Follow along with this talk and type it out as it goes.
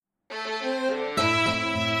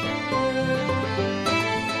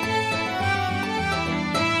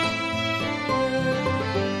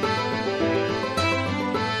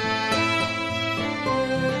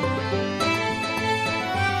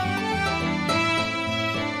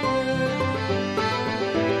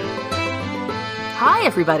Hi,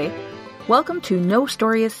 everybody. Welcome to No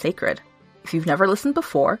Story is Sacred. If you've never listened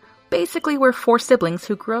before, basically we're four siblings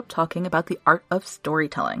who grew up talking about the art of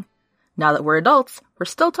storytelling. Now that we're adults, we're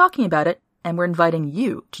still talking about it, and we're inviting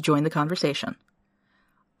you to join the conversation.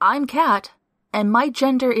 I'm Kat, and my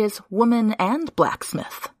gender is woman and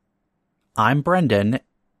blacksmith. I'm Brendan,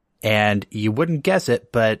 and you wouldn't guess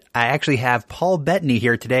it, but I actually have Paul Bettany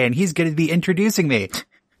here today, and he's going to be introducing me.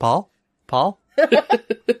 Paul?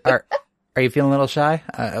 Are you feeling a little shy?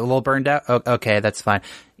 A little burned out? Oh, okay, that's fine.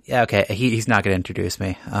 Yeah, okay, he's not going to introduce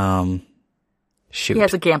me. Shoot. He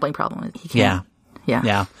has a gambling problem. He can't.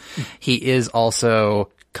 Yeah. He is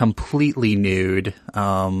also completely nude.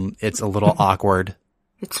 It's a little awkward.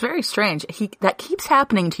 It's very strange. That keeps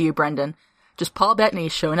happening to you, Brendan. Just Paul Bettany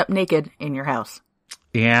showing up naked in your house.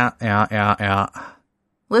 Yeah.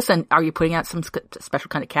 Listen, are you putting out some special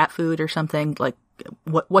kind of cat food or something? Like,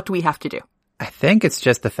 what do we have to do? I think it's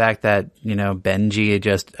just the fact that, Benji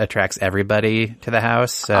just attracts everybody to the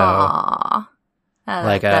house, so... Aww.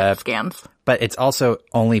 That scams. But it's also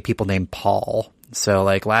only people named Paul. So,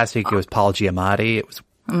 last week it was Paul Giamatti. It was,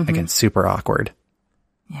 again, super awkward.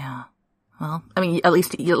 Yeah. Well, I mean, at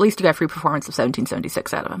least you got a free performance of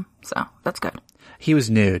 1776 out of him, so that's good. He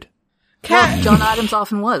was nude. Kat, well, John Adams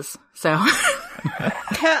often was, so...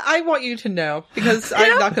 Kat, I want you to know, because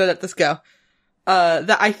I'm not going to let this go,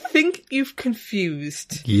 that I think you've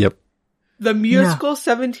confused the musical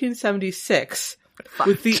 1776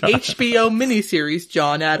 with the HBO miniseries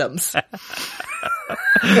John Adams.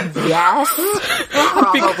 Yes,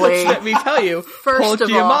 probably. Because let me tell you, Paul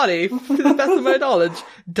Giamatti, to the best of my knowledge,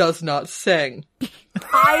 does not sing.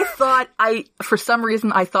 For some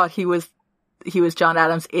reason, I thought he was John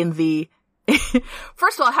Adams in the...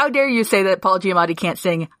 First of all, how dare you say that Paul Giamatti can't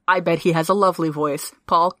sing? I bet he has a lovely voice.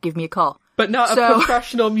 Paul, give me a call. But not a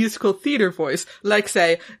professional musical theater voice, like,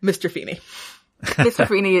 say, Mr. Feeney. Mr.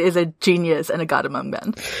 Feeney is a genius and a god among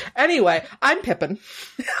men. Anyway, I'm Pippin.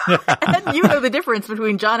 And you know the difference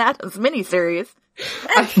between John Adams' miniseries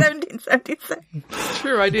and 1776.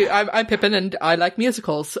 True, I do. I'm Pippin and I like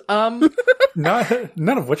musicals. None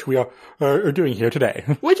of which we are doing here today.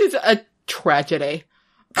 Which is a tragedy.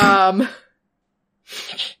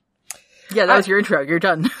 Yeah, that was your intro. You're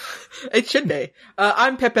done. It should be.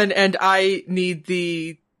 I'm Pippin, and I need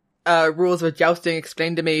the rules of jousting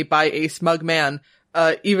explained to me by a smug man,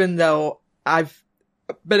 even though I've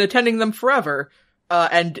been attending them forever,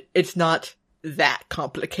 and it's not that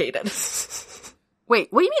complicated. Wait,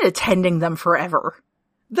 what do you mean attending them forever?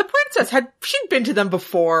 The princess she'd been to them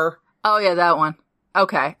before. Oh yeah, that one.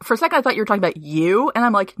 Okay. For a second I thought you were talking about you, and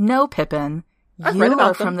I'm like, no, Pippin. I've read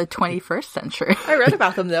about them. From the 21st century. I read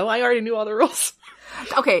about them, though. I already knew all the rules.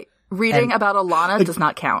 Okay, reading about Alana does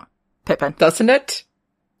not count, Pippin. Doesn't it?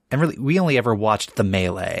 And really, we only ever watched The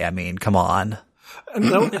Melee. I mean, come on.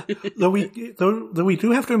 Though we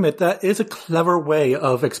do have to admit that is a clever way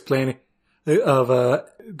of explaining,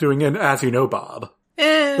 doing an as you know, Bob.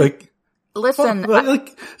 Listen, mansplain.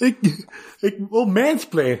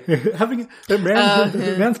 Having a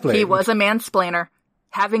mansplain. He was a mansplainer.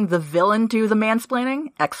 Having the villain do the mansplaining,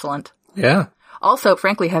 excellent. Yeah. Also,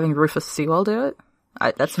 frankly, having Rufus Sewell do it,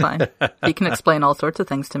 that's fine. He can explain all sorts of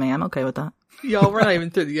things to me. I'm okay with that. Y'all, we're not even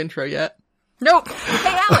through the intro yet. Nope.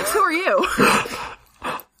 Hey, Alex, who are you?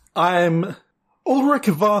 I'm Ulrich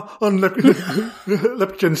von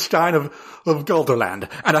Liechtenstein of Galderland,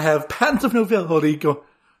 and I have patents of nobility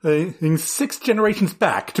going 6 generations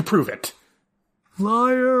back to prove it.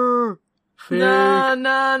 Liar.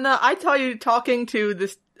 No. I tell you, talking to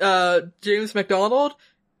this, James McDonald,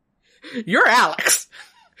 you're Alex.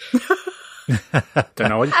 Don't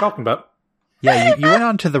know what you're talking about. Yeah, you went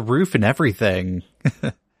onto the roof and everything.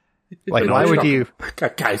 Why would you?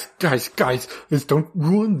 Guys, don't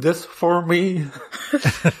ruin this for me.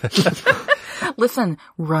 Listen,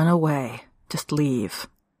 run away. Just leave.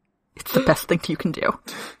 It's the best thing you can do.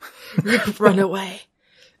 Run away.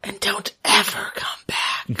 And don't ever come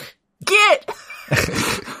back. Get!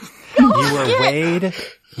 You were weighed,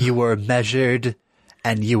 you were measured,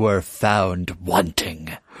 and you were found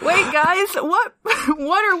wanting. Wait, guys, what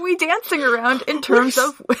are we dancing around in terms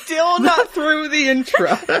of... Still not through the intro.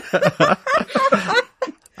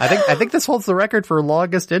 I think this holds the record for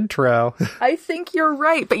longest intro. I think you're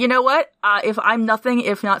right, but you know what? If I'm nothing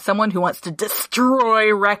if not someone who wants to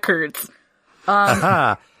destroy records.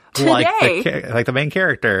 Today, like the main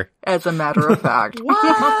character. As a matter of fact.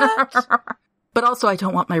 What? But also, I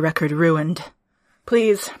don't want my record ruined.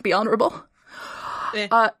 Please, be honorable.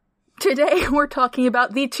 Today, we're talking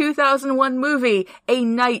about the 2001 movie, A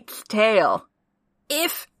Knight's Tale.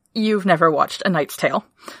 If you've never watched A Knight's Tale,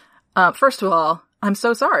 first of all, I'm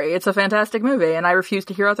so sorry. It's a fantastic movie, and I refuse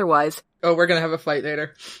to hear otherwise. Oh, we're gonna have a fight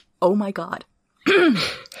later. Oh my god.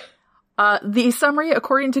 The summary,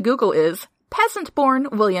 according to Google, is peasant-born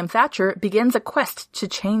William Thatcher begins a quest to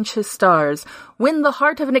change his stars, win the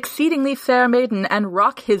heart of an exceedingly fair maiden, and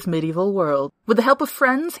rock his medieval world. With the help of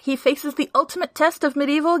friends, he faces the ultimate test of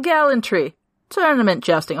medieval gallantry. Tournament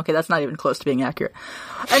jousting. Okay, that's not even close to being accurate.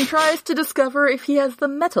 And tries to discover if he has the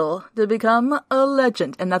mettle to become a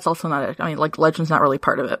legend. And that's also not it. I mean, like, legend's not really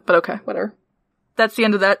part of it. But okay, whatever. That's the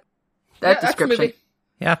end of that description.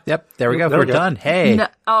 Yeah, yep. There we go. There We're we go. done. Hey,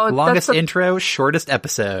 longest that's intro, shortest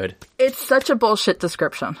episode. It's such a bullshit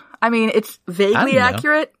description. I mean, it's vaguely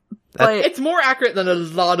accurate, but It's more accurate than a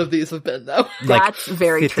lot of these have been, though. that's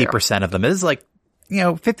very 50% of them. It is like,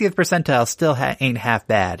 50th percentile still ain't half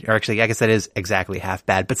bad. Or actually, I guess that is exactly half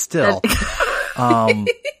bad, but still. true.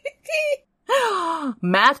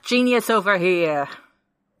 Math genius over here.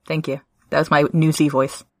 Thank you. That was my newsy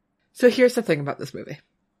voice. So here's the thing about this movie.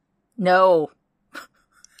 No.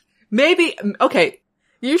 Maybe, okay,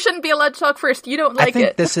 You shouldn't be allowed to talk first. You don't like I think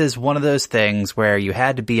it. this is one of those things where you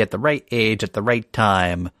had to be at the right age at the right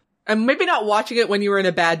time. and maybe not watching it when you were in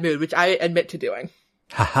a bad mood, which I admit to doing.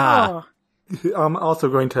 Haha. Oh. I'm also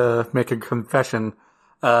going to make a confession.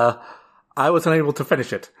 I was unable to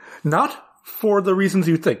finish it. Not for the reasons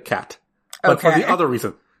you think, Kat, but for Okay. the other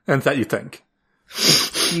reasons that you think.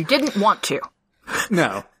 You didn't want to.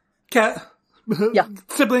 No. Kat, Yeah.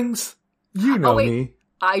 siblings, you know wait. me.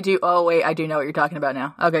 I do. Oh, wait. I do know what you're talking about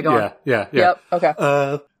now. Okay, go on. Yeah. Yep.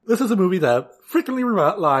 Okay. This is a movie that frequently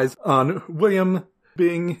relies on William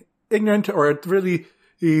being ignorant, or at really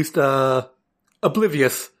least,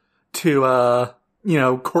 oblivious to,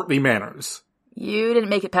 courtly manners. You didn't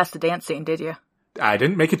make it past the dance scene, did you? I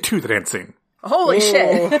didn't make it to the dance scene. Holy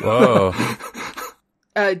shit. Whoa.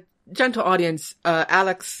 Gentle audience,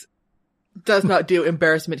 Alex does not do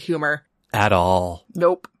embarrassment humor. At all.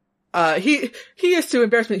 Nope. He is to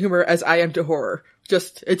embarrassment humor as I am to horror.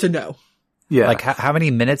 Just, it's a no. Yeah. Like, how many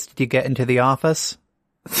minutes did you get into The Office?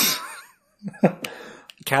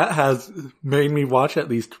 Kat has made me watch at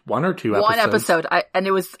least one or two episodes. One episode. And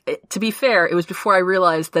it was, to be fair, it was before I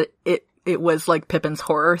realized that it was like Pippin's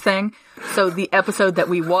horror thing. So the episode that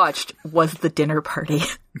we watched was the dinner party.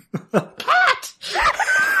 Cat!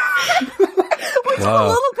 Which is a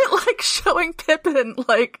little bit like showing Pippin,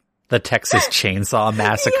 like, The Texas Chainsaw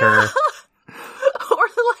Massacre.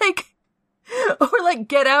 or like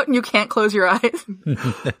get out and you can't close your eyes.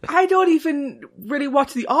 I don't even really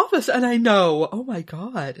watch The Office, and I know. Oh my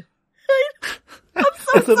god. I'm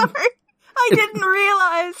so sorry. I didn't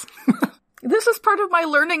realize. This is part of my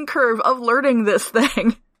learning curve of learning this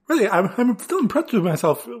thing. Really, I'm still impressed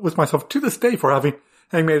with myself to this day for having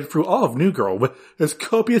made it through all of New Girl with its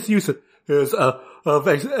copious use of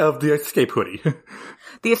the escape hoodie.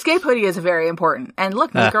 The escape hoodie is very important. And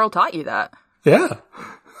look, New Girl taught you that. Yeah.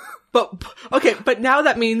 But, okay, but now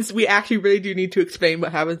that means we actually really do need to explain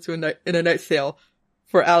what happens in a Night's Tale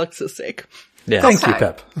for Alex's sake. Yes. Thank you, Okay.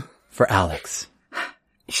 Pep. For Alex.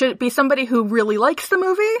 Should it be somebody who really likes the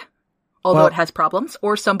movie, although Well- it has problems,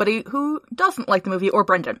 or somebody who doesn't like the movie, or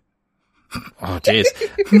Brendan? Oh, jeez.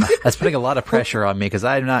 That's putting a lot of pressure on me because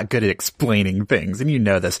I'm not good at explaining things, and you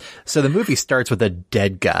know this. So the movie starts with a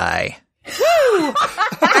dead guy.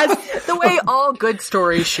 As the way all good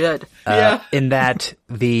stories should. Yeah. In that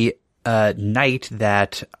the knight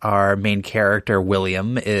that our main character,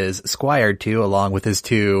 William, is squired to, along with his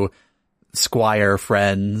two squire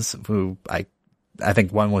friends, who I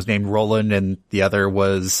think one was named Roland and the other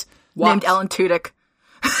was... Named Alan Tudyk.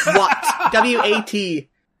 What? W-A-T.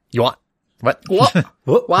 You want... What? What?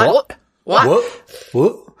 What? What? What?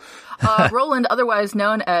 What? Roland, otherwise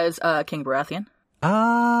known as King Baratheon.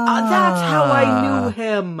 That's how I knew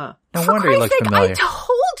him. No For wonder he Christ's looks sake, familiar. I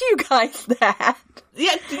told you guys that.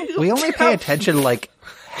 Yeah. We only pay attention like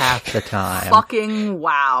half the time. Fucking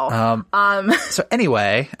wow. So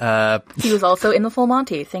anyway, He was also in the Full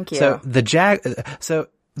Monty. Thank you. so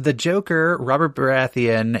the Joker, Robert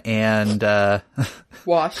Baratheon, and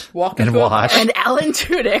Walk and into a Wash And Alan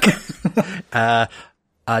Tudyk.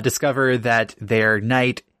 discover that their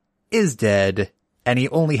knight is dead, and he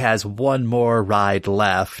only has one more ride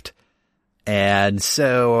left, and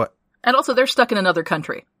so And also, they're stuck in another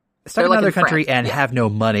country. stuck They're in like another in country France. and have no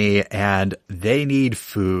money, and they need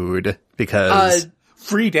food because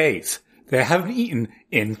 3 days. They haven't eaten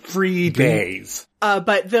in 3 days.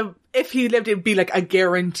 but if he lived, it'd be like a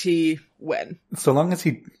guarantee win. So long as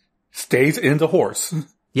he stays in the horse.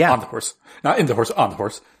 yeah. On the horse. Not in the horse, on the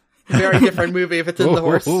horse. Very different movie if it's in the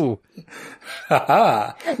horse. Ooh.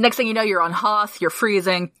 Next thing you know, you're on Hoth, you're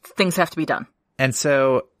freezing, things have to be done. And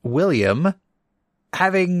so William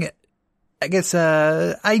having, I guess,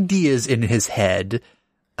 ideas in his head.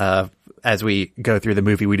 As we go through the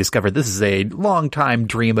movie, we discover this is a long-time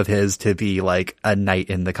dream of his to be like a knight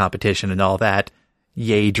in the competition and all that.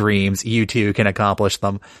 Yay, dreams. You too can accomplish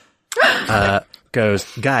them. Goes,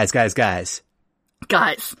 guys. Guys.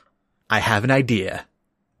 I have an idea.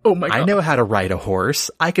 Oh my god. I know how to ride a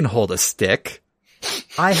horse. I can hold a stick.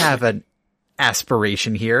 I have an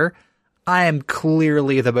aspiration here. I am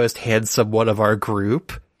clearly the most handsome one of our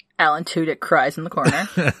group. Alan Tudyk cries in the corner.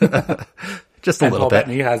 Just a And little Paul bit.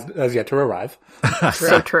 Bettany has yet to arrive.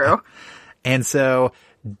 So true. And so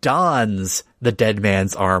dons the dead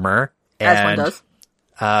man's armor As one and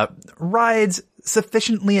does. rides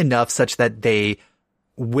sufficiently enough such that they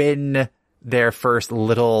win their first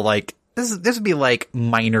little, like, this would be like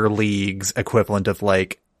minor leagues equivalent of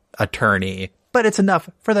like a tourney, but it's enough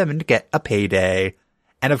for them to get a payday.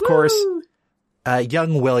 And of course,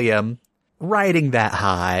 young William, riding that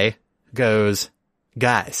high, goes,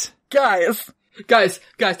 guys,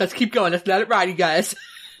 let's keep going. Let's let it ride, you guys.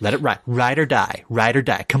 let it ride. Ride or die. Ride or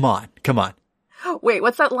die. Come on. Wait,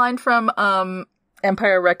 what's that line from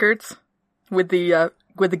Empire Records with the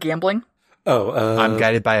gambling? I'm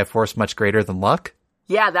guided by a force much greater than luck.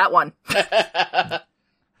 Yeah, that one.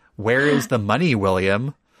 Where is the money,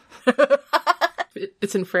 William?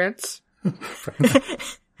 It's in France.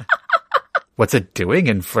 What's it doing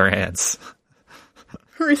in France?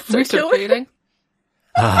 Recirculating.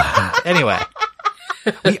 Anyway,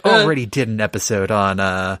 we already did an episode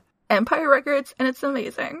on, Empire Records, and it's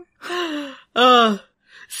amazing.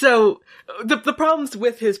 So the problems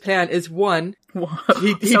with his plan is, one, he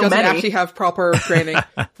So doesn't many. actually have proper training.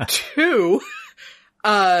 Two,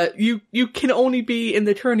 you can only be in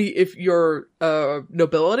the tourney if you're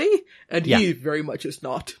nobility, and Yeah. he very much is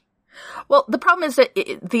not. Well, the problem is that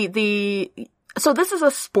so this is a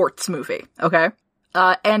sports movie, okay?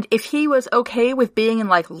 And if he was okay with being in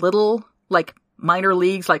like little, like minor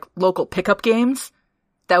leagues, like local pickup games,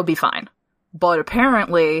 that would be fine. But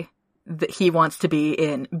apparently he wants to be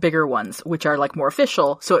in bigger ones, which are like more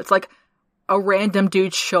official. So it's like a random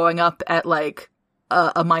dude showing up at like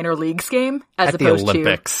a minor leagues game as at the opposed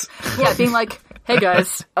Olympics. to, yeah, being like, hey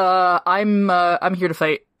guys, I'm here to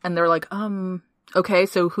fight. And they're like, okay,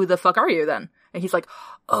 so who the fuck are you then? And he's like,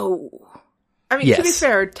 oh. I mean, to be Yes.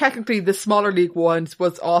 fair, technically the smaller league ones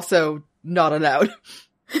was also not allowed.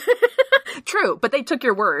 True, but they took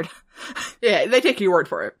your word. Yeah, they take your word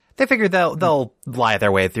for it. They figure they'll lie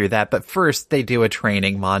their way through that, but first they do a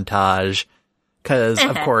training montage. Cause,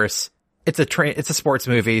 of course, it's a sports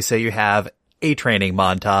movie, so you have a training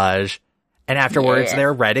montage. And afterwards Yeah.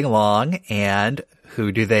 they're riding along, and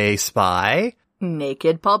who do they spy?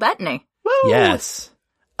 Naked Paul Bettany. Yes.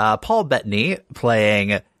 Paul Bettany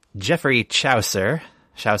playing Geoffrey Chaucer,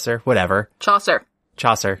 whatever. Chaucer.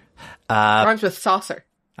 Rhymes with saucer.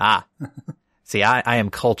 See, I am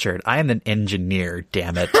cultured. I am an engineer,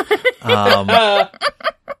 damn it.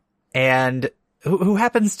 And who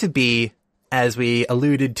happens to be, as we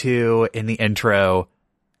alluded to in the intro,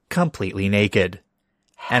 completely naked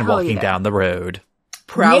and Hell walking yeah. down the road.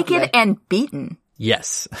 Proudly. Naked and beaten,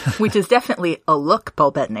 Yes. which is definitely a look,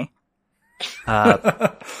 Paul Bettany.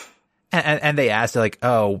 And they asked, like,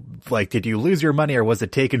 oh, like, did you lose your money or was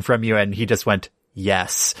it taken from you? And he just went,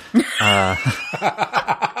 yes.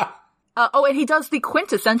 Oh, and he does the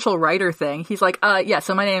quintessential writer thing. He's like, yeah,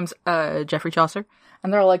 so my name's Geoffrey Chaucer.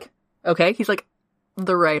 And they're all like, okay. He's like,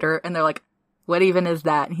 the writer. And they're like, what even is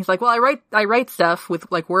that? And he's like, well, I write stuff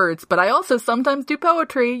with like words, but I also sometimes do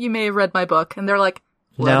poetry. You may have read my book. And they're like,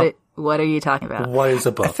 No. what are you talking about? What is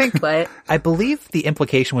a book? What? I believe the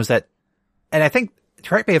implication was that, and I think,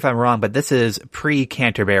 correct me if I'm wrong, but this is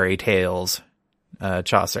pre-Canterbury Tales,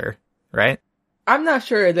 Chaucer, right? I'm not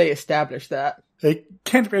sure they established that.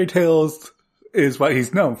 Canterbury Tales is what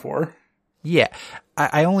he's known for, Yeah.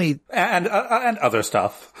 I only and other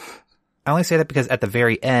stuff. I only say that because at the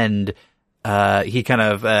very end, he kind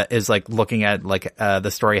of is like looking at like the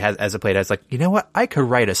story as it played as like, you know what? I could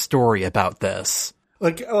write a story about this.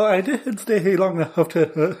 Like, I did stay long enough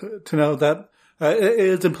to know that it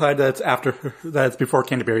is implied that it's before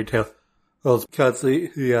Canterbury Tales, because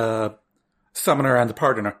the Summoner and the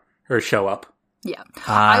Pardoner show up. Yeah.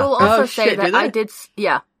 I will also say shit, that do they? I did,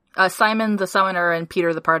 yeah. Simon the Summoner and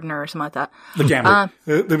Peter the Pardoner or something like that. The gambler,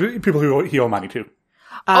 the people who he owe money to.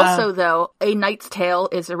 Also, though, A Knight's Tale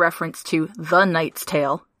is a reference to The Knight's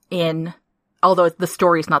Tale in Although the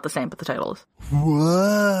story is not the same, but the title is.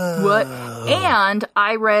 Whoa. What? And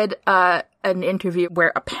I read an interview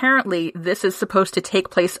where apparently this is supposed to take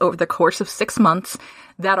place over the course of 6 months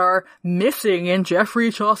that are missing in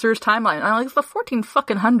Geoffrey Chaucer's timeline. And I'm like, the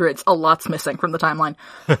 1400s, a lot's missing from the timeline.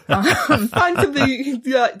 Find something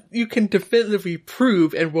that you can definitively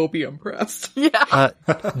prove and we'll be impressed. Yeah.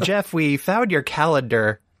 Jeff, we found your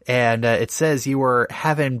calendar and it says you were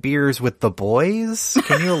having beers with the boys.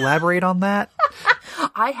 Can you elaborate on that?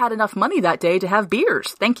 I had enough money that day to have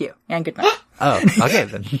beers. Thank you. And good night. Oh, okay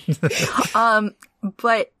then.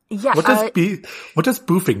 But yeah. What does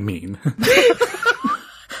boofing mean?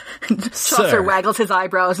 Chaucer Sir. waggles his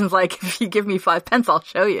eyebrows and is like, if you give me 5 pence, I'll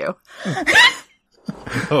show you.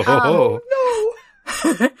 Oh,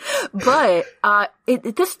 But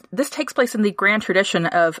this takes place in the grand tradition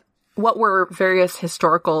of what were various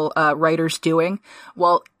historical writers doing.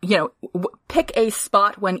 Well, pick a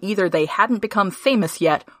spot when either they hadn't become famous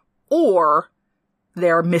yet or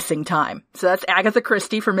they're missing time. So that's Agatha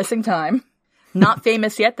Christie for Missing Time. Not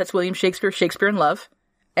famous yet, that's William Shakespeare, Shakespeare in Love.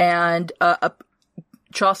 And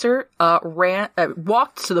Chaucer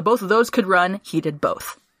walked so that both of those could run. He did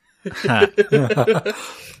both.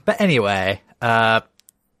 But anyway,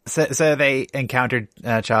 so they encountered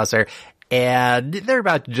Chaucer, and they're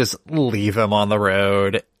about to just leave him on the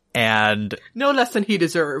road, and No less than he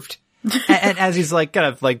deserved. and as he's like kind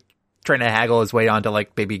of like trying to haggle his way onto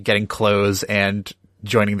like maybe getting clothes and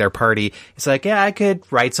joining their party, he's like, yeah, I could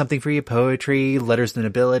write something for you, poetry, letters of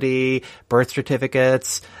nobility, birth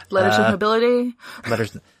certificates, Letters of nobility.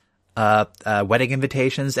 letters, wedding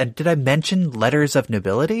invitations, and did I mention letters of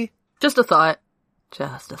nobility? Just a thought.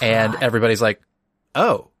 Just a thought. And everybody's like,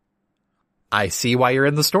 oh, I see why you're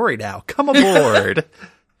in the story now. Come aboard.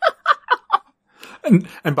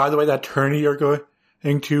 And by the way, that tourney you're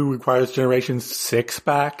going to requires Generation 6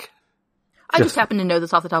 back. I just happen to know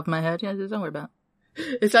this off the top of my head. Yeah, don't worry about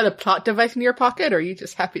it. Is that a plot device in your pocket, or are you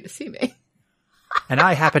just happy to see me? And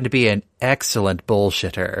I happen to be an excellent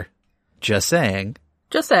bullshitter. Just saying.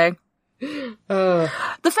 Just saying. The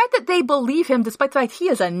fact that they believe him despite the fact he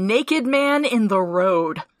is a naked man in the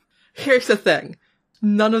road. Here's the thing.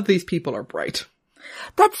 None of these people are bright.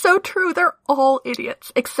 That's so true. They're all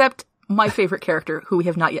idiots. Except my favorite character, who we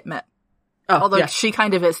have not yet met. Oh, Although yeah. she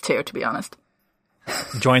kind of is too, to be honest.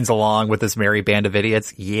 Joins along with this merry band of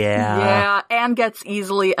idiots. Yeah. Yeah, and gets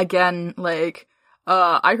easily, again, like,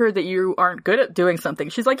 I heard that you aren't good at doing something.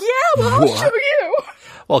 She's like, yeah, well, I'll What? show you.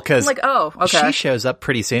 Well, because I'm like, oh, okay. she shows up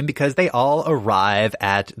pretty soon because they all arrive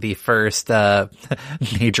at the first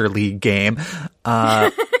major league game.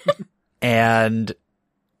 And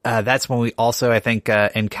that's when we also, I think,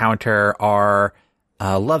 encounter our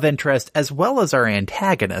love interest as well as our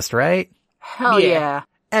antagonist, right? Hell Yeah. yeah.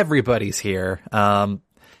 Everybody's here. And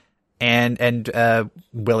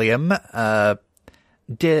William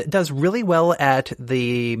does really well at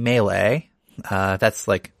the melee. That's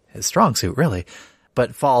like his strong suit, really.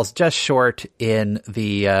 But falls just short in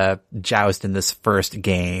the joust in this first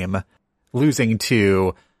game, losing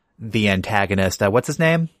to the antagonist. What's his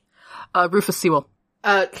name? Rufus Sewell.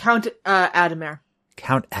 Count Adamar.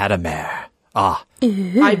 Count Adamar. Ah,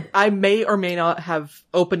 I may or may not have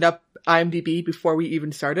opened up IMDb before we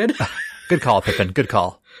even started. good call, Pippin. Good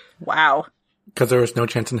call. Wow. Because there was no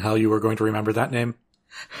chance in hell you were going to remember that name.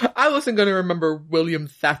 I wasn't going to remember William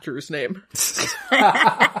Thatcher's name.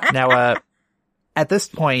 Now, at this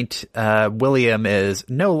point, William is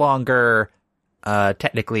no longer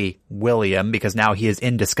technically William because now he is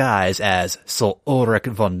in disguise as Sir Ulrich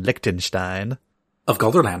von Liechtenstein Of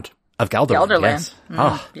Gelderland. of Gelderland. Gelderland. Yes.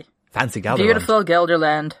 Oh, fancy Gelderland. Beautiful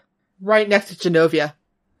Gelderland. Right next to Genovia.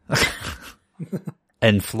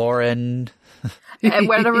 And Florin. And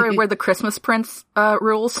where the Christmas Prince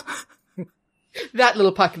rules. That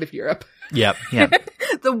little pocket of Europe. Yep. Yeah.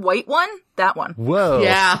 The white one? That one. Whoa.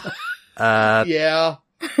 Yeah. Yeah.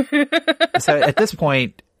 So at this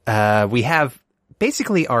point, we have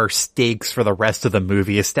basically our stakes for the rest of the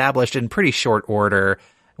movie established in pretty short order.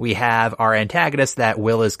 We have our antagonist that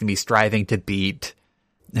Will is going to be striving to beat,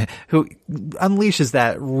 who unleashes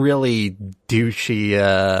that really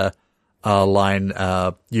douchey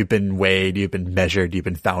line, you've been weighed, you've been measured, you've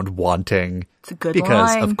been found wanting. It's a good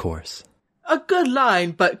Because, line. of course. A good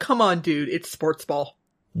line, but come on, dude. It's sports ball.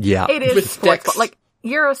 Yeah. It is With sports. sticks. Like,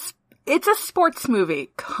 it's a sports movie.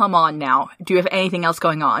 Come on now. Do you have anything else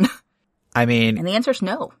going on? I mean, And the answer is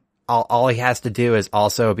no. all he has to do is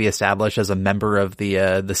also be established as a member of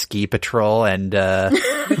the ski patrol, and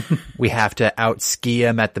we have to out ski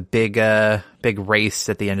him at the big race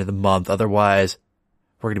at the end of the month. Otherwise,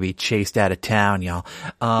 we're gonna be chased out of town, y'all.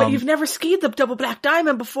 But you've never skied the Double Black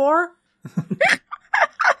Diamond before.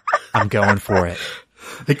 I'm going for it.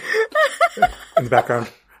 Like, in the background,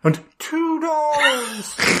 and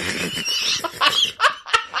 $2.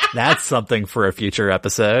 That's something for a future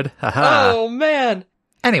episode. Haha. Oh man.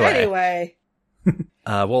 Anyway,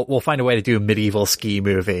 we'll find a way to do a medieval ski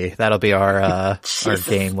movie. That'll be our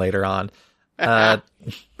game later on. But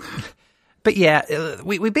yeah,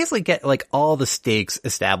 we basically get like all the stakes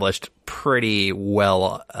established pretty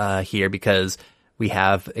well here, because we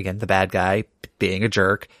have, again, the bad guy being a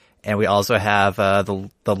jerk, and we also have the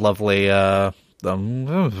lovely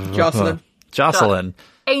Jocelyn.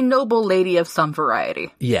 A noble lady of some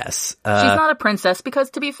variety. Yes. She's not a princess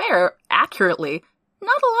because, to be fair, accurately,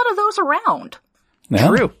 not a lot of those around.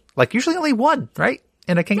 No. True. Like, usually only one, right?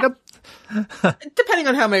 In a kingdom? Depending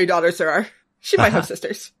on how many daughters there are. She might have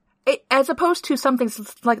sisters. As opposed to something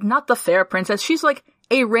like not the fair princess, she's like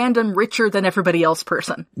a random richer than everybody else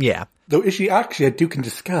person. Yeah. Though, is she actually a duke in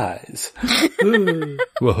disguise?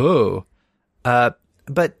 Woohoo.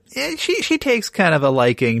 But she takes kind of a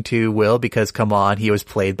liking to Will because, come on, he was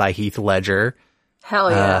played by Heath Ledger.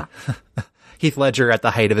 Hell yeah. Heath Ledger at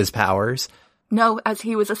the height of his powers. No, as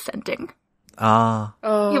he was ascending. He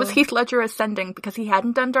was Heath Ledger ascending because he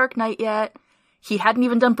hadn't done Dark Knight yet. He hadn't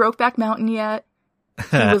even done Brokeback Mountain yet.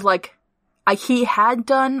 He was like, he had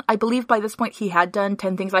done, I believe by this point he had done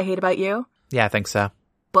 10 Things I Hate About You. Yeah, I think so.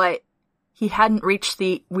 But he hadn't reached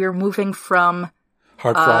we're moving from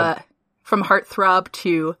Heartthrob. From heartthrob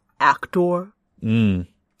to actor. Mm.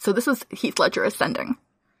 So this is Heath Ledger ascending.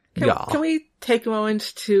 Can we take a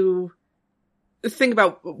moment to think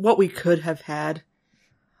about what we could have had?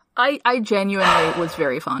 I genuinely was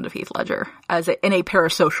very fond of Heath Ledger in a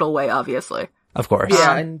parasocial way, obviously. Of course.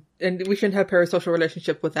 Yeah, and we shouldn't have parasocial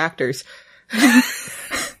relationship with actors.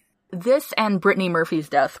 This and Brittany Murphy's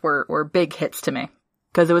death were big hits to me.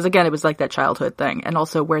 Because it was like that childhood thing. And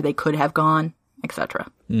also where they could have gone, etc.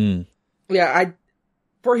 Mm. Yeah,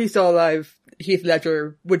 were he still alive, Heath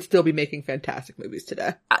Ledger would still be making fantastic movies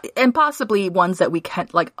today. And possibly ones that we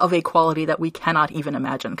can't, like, of a quality that we cannot even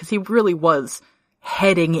imagine. Because he really was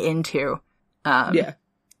heading into,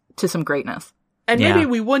 to some greatness. And maybe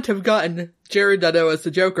we wouldn't have gotten Jared Leto as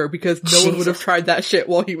the Joker because no one would have tried that shit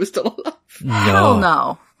while he was still alive.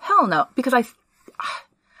 Hell no. Because I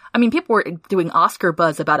mean, people were doing Oscar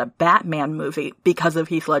buzz about a Batman movie because of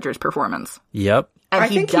Heath Ledger's performance. Yep.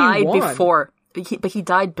 And he died before, but he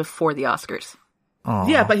died before the Oscars. Aww.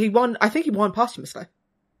 Yeah, but he won, I think he won posthumously.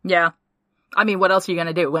 Yeah. I mean, what else are you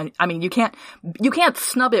gonna do? You can't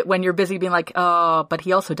snub it when you're busy being like, oh, but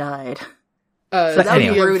he also died. So that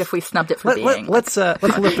would be rude if we snubbed it for being. Let's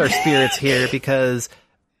lift our spirits here, because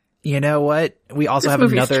you know what? We also have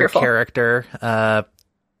another character,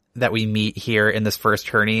 that we meet here in this first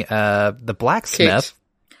tourney, the blacksmith.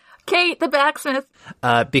 Kate, the blacksmith.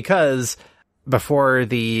 Because before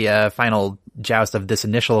the final joust of this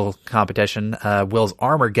initial competition, Will's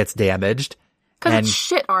armor gets damaged. Because it's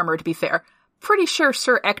shit armor, to be fair. Pretty sure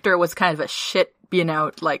Sir Ector was kind of a shit,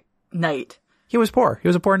 knight. He was poor. He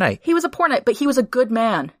was a poor knight. He was a poor knight, but he was a good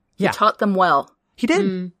man. He taught them well. He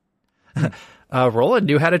did. Roland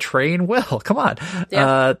knew how to train Will. Come on.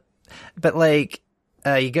 Yeah. But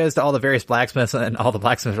he goes to all the various blacksmiths, and all the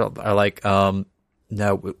blacksmiths are like,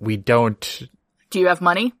 no, we don't. Do you have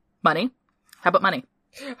money? Money? How about money?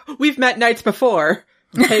 We've met knights before.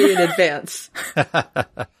 Pay in advance.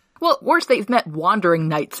 Well, worse, they've met wandering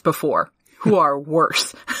knights before, who are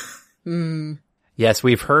worse. Yes,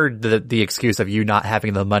 we've heard the excuse of you not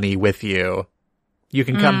having the money with you. You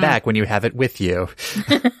can come back when you have it with you.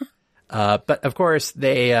 But of course,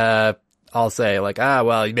 they all say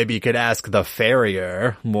well, maybe you could ask the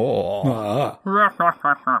farrier more.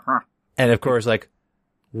 And of course,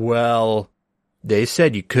 well, they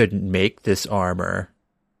said you couldn't make this armor,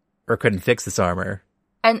 or couldn't fix this armor.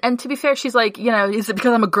 And to be fair, she's like, is it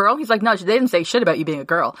because I'm a girl? He's like, no, they didn't say shit about you being a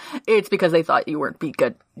girl. It's because they thought you weren't be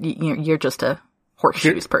good. You're just a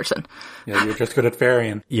horseshoes person. Yeah, you're just good at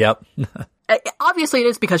ferrying. Yep. Obviously, it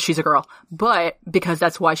is because she's a girl, but because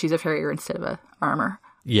that's why she's a farrier instead of a armor.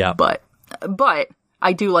 Yeah. But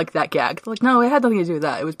I do like that gag. Like, no, it had nothing to do with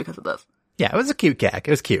that. It was because of this. Yeah, it was a cute gag.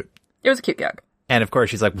 It was cute. It was a cute gag. And of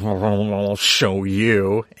course, she's like, I'll show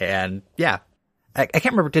you. And yeah. I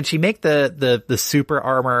can't remember. Did she make the super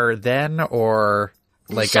armor then, or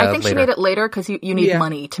I think later? She made it later because you need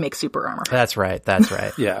money to make super armor. That's right.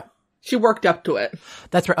 Yeah. She worked up to it.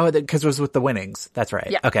 That's right. Oh, because it was with the winnings. That's right.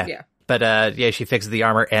 Yeah. Okay. Yeah. But she fixes the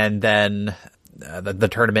armor, and then the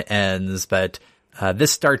tournament ends. But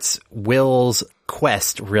this starts Will's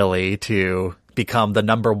quest, really, to become the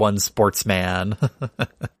 #1 sportsman.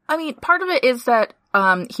 I mean, part of it is that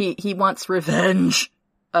he wants revenge.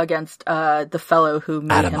 against the fellow who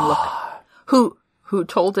made him look, who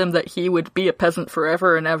told him that he would be a peasant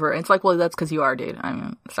forever and ever. And it's like, well, that's because you are, dude.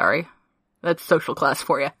 I'm sorry. That's social class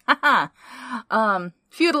for you.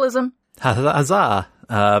 Feudalism. Huzzah.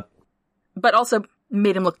 But also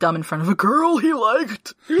made him look dumb in front of a girl he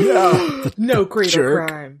liked. Yeah. No greater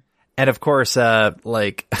crime. And of course,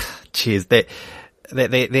 geez, they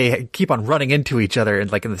keep on running into each other in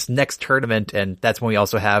this next tournament, and that's when we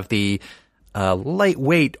also have the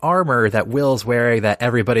lightweight armor that Will's wearing that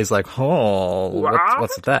everybody's like, oh,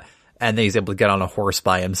 what's that? And then he's able to get on a horse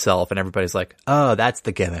by himself, and everybody's like, oh, that's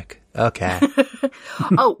the gimmick. Okay.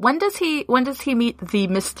 Oh, when does he meet the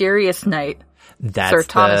mysterious knight? That's Sir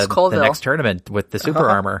Thomas Colville. The next tournament with the super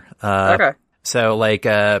armor. Okay. So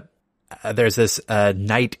there's this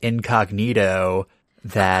knight incognito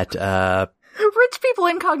that Rich people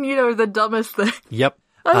incognito are the dumbest thing. Yep.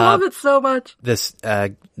 I love it so much. This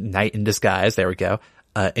knight in disguise, there we go,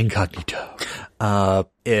 incognito,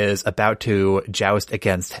 is about to joust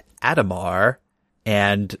against Adamar,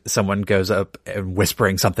 and someone goes up and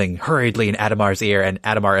whispering something hurriedly in Adamar's ear, and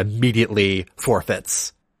Adamar immediately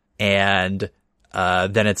forfeits. And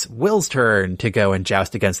then it's Will's turn to go and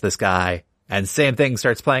joust against this guy, and same thing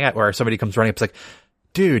starts playing out where somebody comes running up, it's like,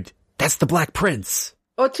 dude, that's the Black Prince.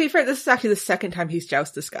 Well, to be fair, this is actually the second time he's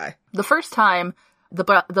jousted this guy. The first time, the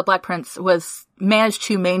Black Prince managed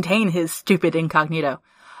to maintain his stupid incognito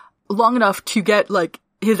long enough to get,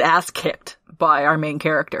 his ass kicked by our main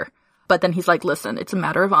character. But then he's like, listen, it's a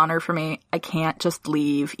matter of honor for me. I can't just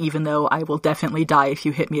leave, even though I will definitely die if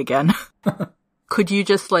you hit me again. Could you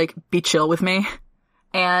just, be chill with me?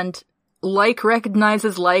 And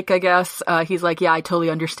recognizes I guess. He's like, yeah, I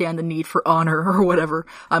totally understand the need for honor or whatever.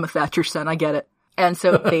 I'm a Thatcher son, I get it. And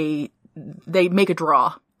so they make a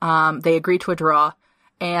draw. They agree to a draw.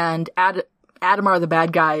 And Adamar, the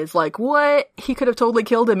bad guy, is like, what? He could have totally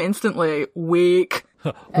killed him instantly. Weak.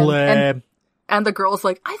 And the girl's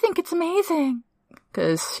like, I think it's amazing.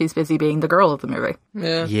 Because she's busy being the girl of the movie.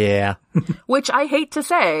 Yeah. Which I hate to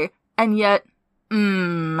say, and yet,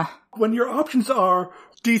 When your options are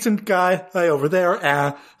decent guy over there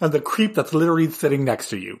and the creep that's literally sitting next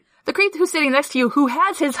to you. The creep who's sitting next to you, who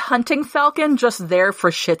has his hunting falcon just there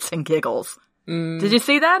for shits and giggles. Did you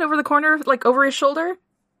see that over the corner, over his shoulder?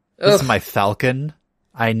 This is my falcon.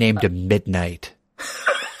 I named him Midnight.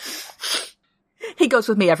 He goes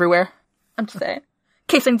with me everywhere. I'm just saying. In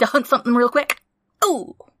case I need to hunt something real quick.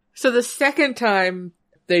 Ooh. So the second time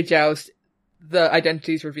they joust, the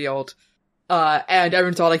identity's revealed. And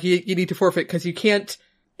everyone's all like, you need to forfeit because you can't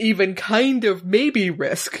even kind of maybe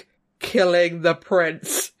risk killing the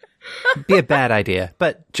prince. Be a bad idea.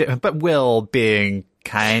 But Will being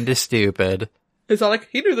kind of stupid. It's all like,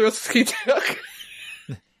 he knew the risks he took.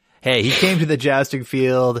 Hey, he came to the jousting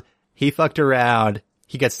field. He fucked around.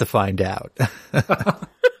 He gets to find out.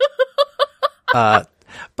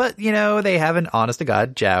 But, they have an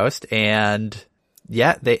honest-to-God joust, and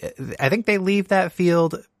yeah, I think they leave that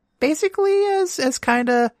field basically as kind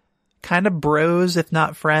of bros, if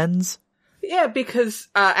not friends. Yeah, because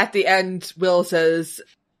at the end, Will says,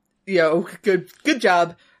 good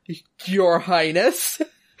job, Your Highness.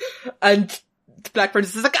 And Black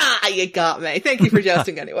Princess is like, you got me. Thank you for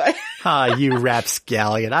jousting anyway. You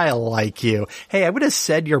rapscallion. I like you. Hey, I would have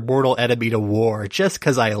sent your mortal enemy to war just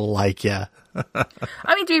because I like you.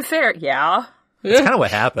 I mean, to be fair, yeah. That's kind of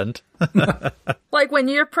what happened. When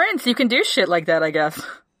you're prince, you can do shit like that, I guess.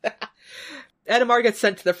 Adamar gets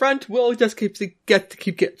sent to the front. Will just keep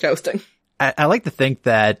jousting. I like to think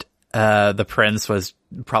that the prince was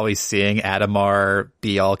probably seeing Adamar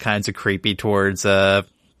be all kinds of creepy towards the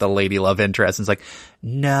lady love interest, and it's like,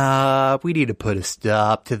 nah, we need to put a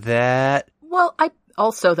stop to that. Well,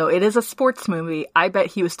 though, it is a sports movie. I bet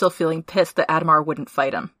he was still feeling pissed that Adamar wouldn't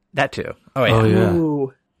fight him. That too. Oh, yeah. Oh, yeah.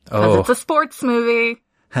 Ooh. Because it's a sports movie.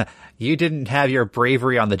 You didn't have your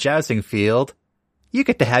bravery on the jousting field. You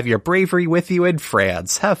get to have your bravery with you in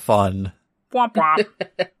France. Have fun. Womp womp.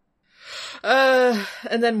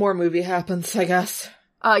 And then more movie happens, I guess.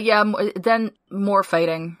 Then more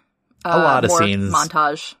fighting. A lot of more scenes.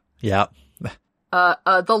 Montage. Yeah.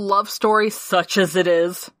 The love story, such as it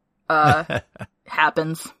is,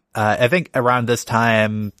 happens. I think around this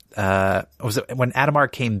time, was it when Adamar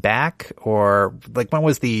came back, or when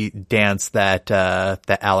was the dance that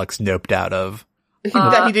Alex noped out of?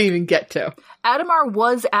 That he didn't even get to. Adamar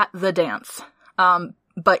was at the dance.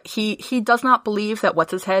 But he does not believe that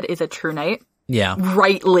what's his head is a true knight. Yeah.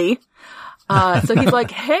 Rightly. So he's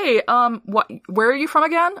like, hey, where are you from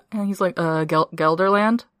again? And he's like,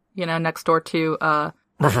 Gelderland, next door to,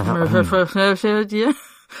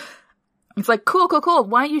 It's like, cool.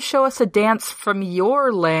 Why don't you show us a dance from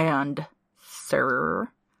your land, sir?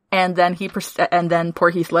 And then poor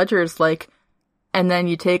Heath Ledger's like, and then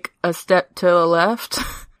you take a step to the left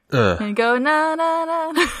and go na na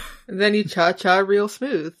na. And then you cha-cha real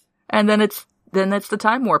smooth. And then it's the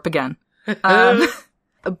time warp again.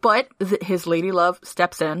 But his lady love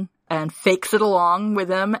steps in and fakes it along with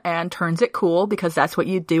him and turns it cool, because that's what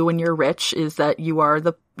you do when you're rich, is that you are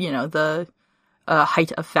the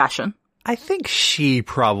height of fashion. I think she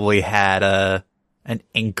probably had an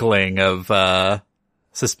inkling of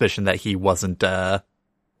suspicion that he wasn't a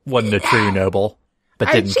true noble,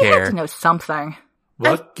 but didn't care. She had to know something.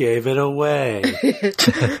 What gave it away?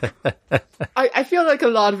 I feel like a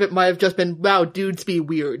lot of it might have just been, wow, dudes be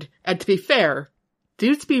weird. And to be fair,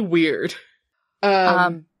 dudes be weird.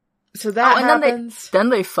 So that happens. Then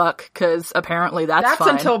they fuck, because apparently that's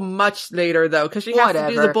fine. Until much later, though, because she has to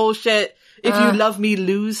do the bullshit, if you love me,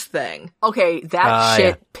 lose thing. Okay, that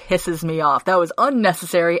shit pisses me off. That was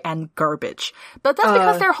unnecessary and garbage. But that's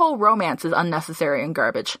because their whole romance is unnecessary and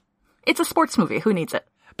garbage. It's a sports movie. Who needs it?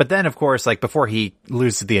 But then, of course, like, before he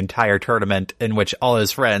loses the entire tournament, in which all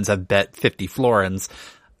his friends have bet 50 florins,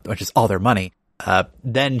 which is all their money,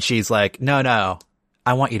 then she's like, no,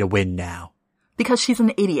 I want you to win now. Because she's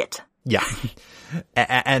an idiot. Yeah.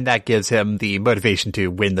 And that gives him the motivation to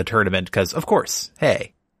win the tournament, because, of course,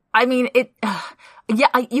 hey. I mean,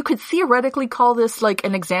 you could theoretically call this like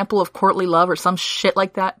an example of courtly love or some shit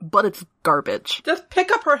like that, but it's garbage. Just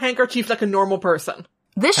pick up her handkerchief like a normal person.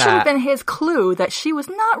 This should have been his clue that she was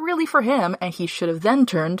not really for him, and he should have then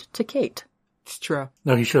turned to Kate. It's true.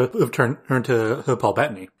 No, he should have turned to Paul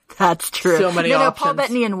Bettany. That's true. So many options. Paul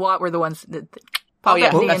Bettany and Watt were the ones.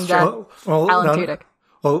 Bettany and Alan Tudyk.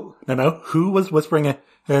 Oh, no. Who was whispering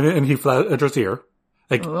in Heath Ledger's ear?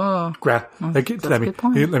 Like, let me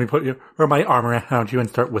put my arm around you and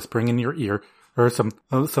start whispering in your ear, or some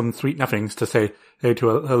sweet nothings to say to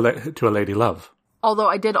a lady love. Although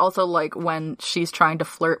I did also like when she's trying to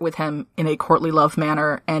flirt with him in a courtly love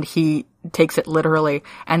manner, and he takes it literally,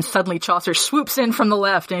 and suddenly Chaucer swoops in from the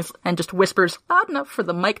left and just whispers loud enough for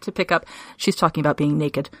the mic to pick up. She's talking about being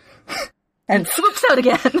naked. And swoops out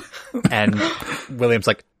again. And William's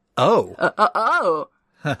like, oh.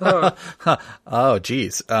 Oh,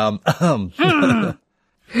 geez. And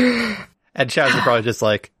Chaucer probably just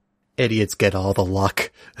like, idiots get all the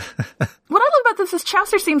luck. What I love about this is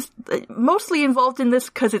Chaucer seems mostly involved in this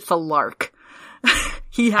because it's a lark.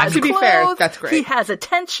 He has to be fair, that's great. He has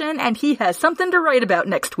attention, and he has something to write about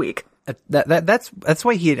next week. That's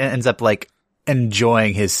why he ends up like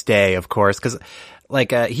enjoying his stay, of course, because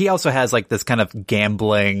like he also has like this kind of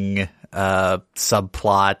gambling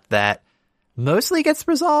subplot that mostly gets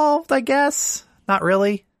resolved, I guess. Not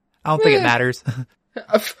really. I don't think it matters.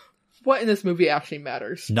 What in this movie actually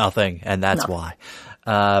matters? Nothing, and that's why.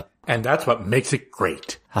 And that's what makes it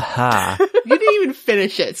great. Haha. You didn't even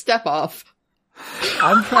finish it. Step off.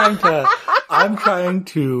 I'm trying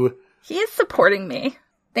to. He is supporting me.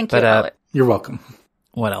 Thank you, Alex. You're welcome.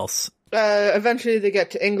 What else? Eventually they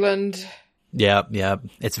get to England. Yeah.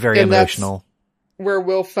 It's very emotional. Where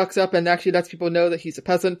Will fucks up and actually lets people know that he's a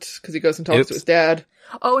peasant because he goes and talks to his dad.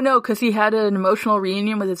 Oh no, because he had an emotional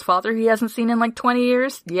reunion with his father he hasn't seen in like 20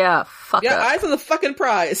 years? Yeah, fuck up. Eyes on the fucking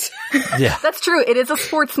prize. Yeah. That's true. It is a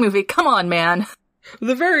sports movie. Come on, man. At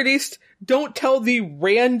the very least, don't tell the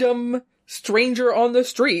random stranger on the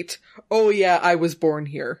street, oh yeah, I was born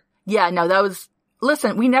here. Yeah, no, that was...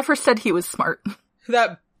 Listen, we never said he was smart.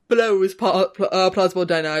 That blows plausible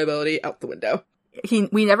deniability out the window.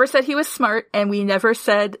 We never said he was smart, and we never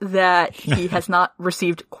said that he has not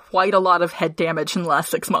received quite a lot of head damage in the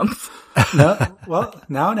last 6 months. No, well,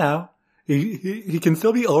 now. He can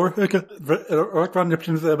still be Ulrich von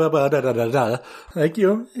Nipton's, like,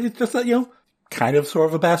 he's just, kind of sort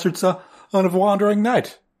of a bastard son of a wandering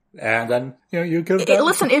knight. And then, you could have...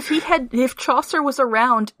 Listen, if Chaucer was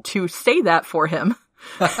around to say that for him...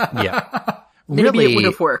 Yeah. Maybe it would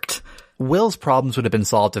have worked. Will's problems would have been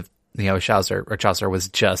solved if, Chaucer was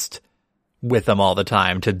just with them all the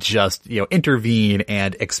time to just, intervene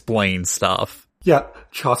and explain stuff. Yeah,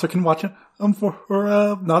 Chaucer can watch him for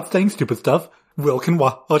not saying stupid stuff. Will can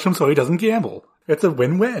watch him so he doesn't gamble. It's a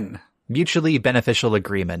win-win. Mutually beneficial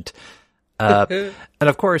agreement. And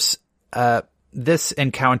of course, this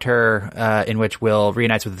encounter in which Will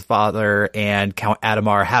reunites with his father and Count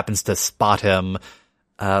Adhemar happens to spot him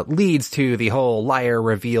leads to the whole liar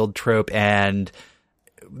revealed trope, and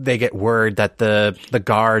they get word that the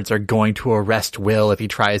guards are going to arrest Will if he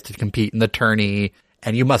tries to compete in the tourney,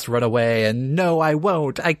 and you must run away, and no, I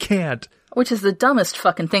won't, I can't. Which is the dumbest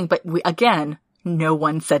fucking thing, but again, no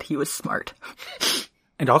one said he was smart.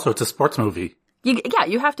 And also, it's a sports movie.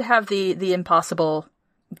 You have to have the impossible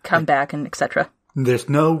come back and etc. There's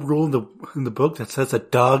no rule in the book that says a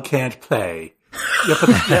dog can't play.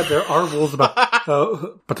 There are rules about,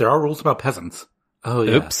 but there are rules about peasants. Oh,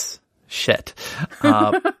 yeah. Oops. Shit.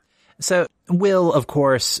 So Will, of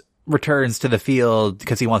course, returns to the field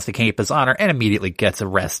because he wants to keep his honor and immediately gets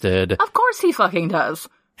arrested. Of course he fucking does.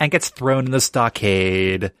 And gets thrown in the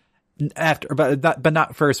stockade. But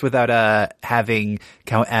not first without having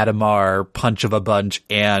Count Adhemar punch of a bunch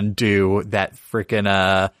and do that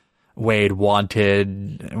frickin' Wade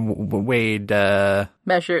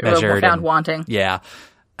measured found wanting. Yeah.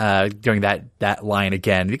 Doing that line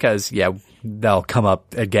again because they'll come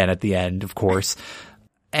up again at the end, of course.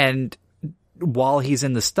 And while he's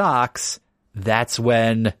in the stocks, that's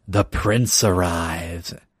when the prince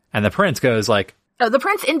arrives. And the prince goes like, oh, the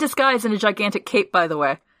prince in disguise in a gigantic cape, by the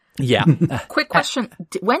way. Yeah. Quick question.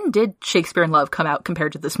 When did Shakespeare in Love come out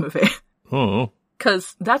compared to this movie? Oh.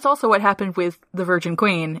 Because that's also what happened with the Virgin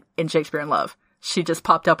Queen in Shakespeare in Love. She just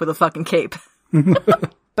popped up with a fucking cape.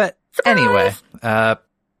 But anyway, the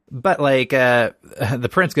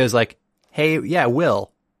prince goes like, hey, yeah,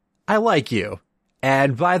 Will, I like you.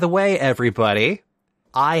 And by the way, everybody,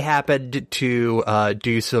 I happened to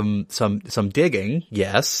do some digging.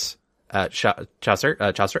 Yes. Chaucer,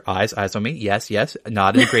 eyes on me. Yes.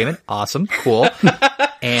 Nod in agreement. Awesome. Cool.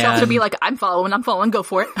 And Chaucer be like, I'm following, go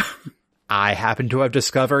for it. I happen to have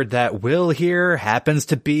discovered that Will here happens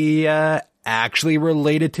to be, actually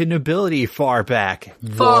related to nobility far back.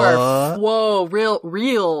 Whoa,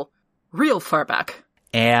 real far back.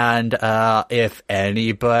 And, if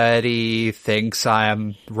anybody thinks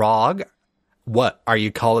I'm wrong, what, are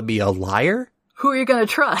you calling me a liar? Who are you gonna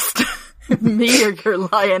trust? Me or your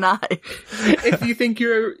lying eye? If you think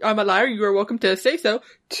I'm a liar, you are welcome to say so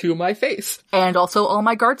to my face. And also all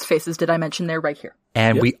my guards' faces did I mention there right here.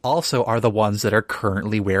 And we also are the ones that are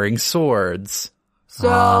currently wearing swords.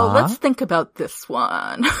 So let's think about this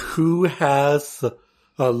one. Who has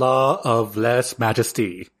a law of less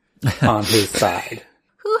majesty on his side?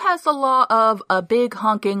 Who has the law of a big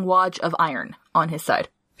honking wad of iron on his side?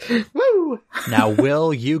 Woo! Now,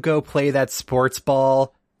 Will, you go play that sports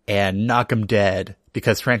ball and knock him dead.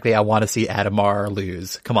 Because frankly, I want to see Adhemar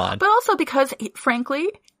lose. Come on. But also because, frankly,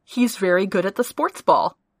 he's very good at the sports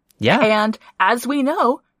ball. Yeah. And as we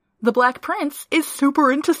know, the Black Prince is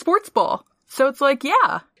super into sports ball. So it's like,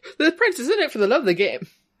 yeah. The prince is in it for the love of the game.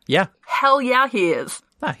 Yeah. Hell yeah, he is.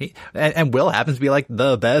 And Will happens to be like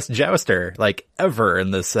the best jouster, like ever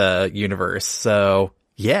in this universe. So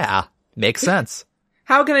yeah, makes sense.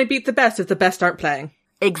 How can I beat the best if the best aren't playing?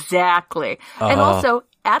 Exactly. And also,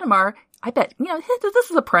 Adhemar, I bet,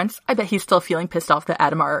 this is a prince. I bet he's still feeling pissed off that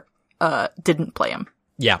Adhemar didn't play him.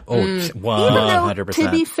 Yeah. Oh, 100%. Even though,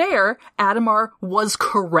 to be fair, Adhemar was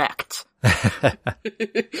correct.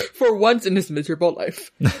 For once in his miserable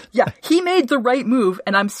life. Yeah, he made the right move,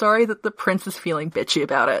 and I'm sorry that the prince is feeling bitchy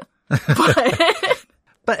about it.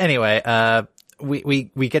 But anyway,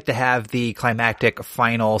 we get to have the climactic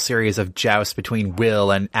final series of jousts between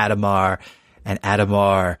Will and Adhemar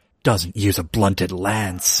doesn't use a blunted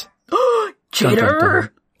lance.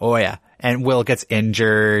 Cheater! Oh yeah. And Will gets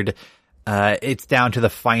injured. It's down to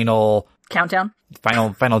the final countdown.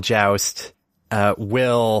 Final joust.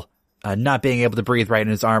 Will, not being able to breathe right in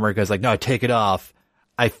his armor goes like, no, take it off.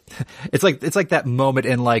 It's like that moment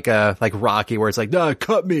in like Rocky where it's like, no,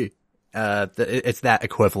 cut me. It's that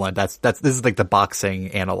equivalent. This is like the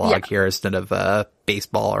boxing analog here instead of,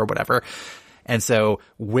 baseball or whatever. And so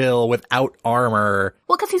Will, without armor...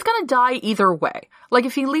 Well, because he's gonna die either way. Like,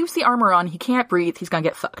 if he leaves the armor on, he can't breathe, he's gonna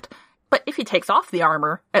get fucked. But if he takes off the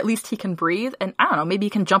armor, at least he can breathe, and I don't know, maybe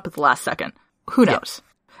he can jump at the last second. Who knows?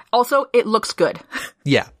 Yeah. Also, it looks good.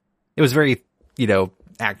 Yeah. It was very,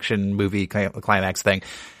 action movie climax thing.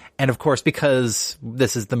 And of course, because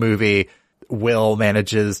this is the movie, Will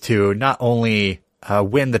manages to not only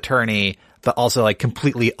win the tourney, but also like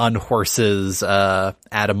completely unhorses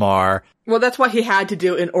Adhemar. Well, that's what he had to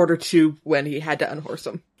do in order to win. He had to unhorse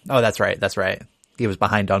him. Oh, that's right. He was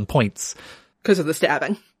behind on points. Because of the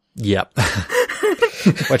stabbing. Yep.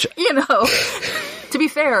 Which, to be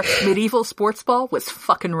fair, medieval sports ball was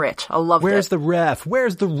fucking rich. I loved it. Where's the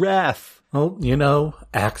ref? Well,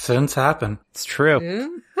 accidents happen. It's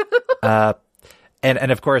true. Yeah.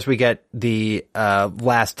 And of course we get the,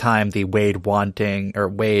 last time the Wade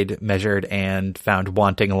measured and found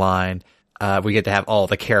wanting line. We get to have all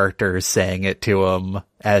the characters saying it to him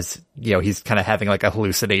as, he's kind of having like a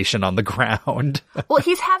hallucination on the ground. Well,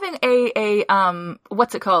 he's having a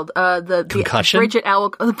what's it called? The concussion? Bridget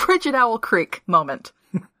Owl Creek moment.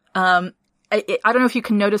 I don't know if you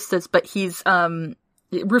can notice this, but he's,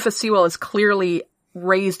 Rufus Sewell is clearly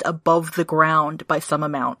raised above the ground by some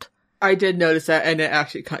amount. I did notice that, and it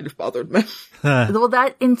actually kind of bothered me. Well,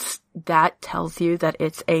 that tells you that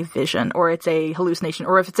it's a vision, or it's a hallucination,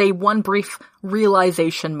 or if it's a one brief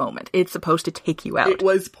realization moment, it's supposed to take you out. It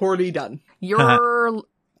was poorly done. You're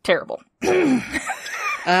terrible.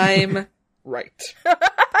 I'm right.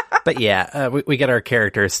 But yeah, we get our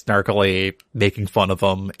characters snarkily making fun of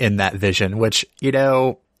them in that vision, which, you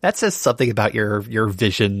know, that says something about your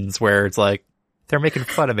visions where it's like, they're making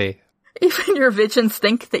fun of me. Even your visions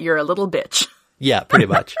think that you're a little bitch. Yeah, pretty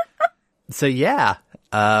much. So yeah,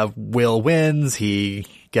 Will wins. He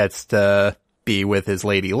gets to be with his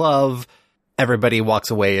lady love. Everybody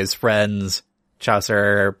walks away as friends.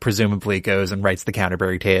 Chaucer presumably goes and writes the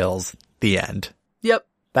Canterbury Tales. The end. Yep.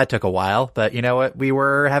 That took a while, but you know what? We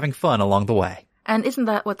were having fun along the way. And isn't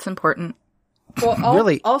that what's important? Well,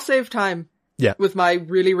 I'll save time. Yeah. With my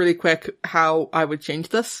really, really quick how I would change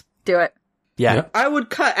this. Do it. Yeah. I would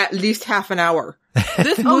cut at least half an hour.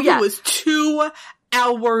 This movie was 2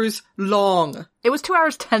 hours long. It was 2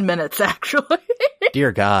 hours, 10 minutes, actually.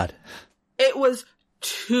 Dear God. It was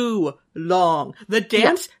too long. The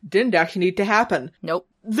dance didn't actually need to happen. Nope.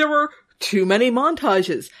 There were too many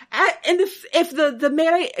montages. And if the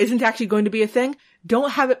melee isn't actually going to be a thing,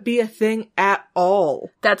 don't have it be a thing at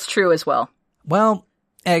all. That's true as well. Well,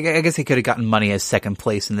 I guess he could have gotten money as second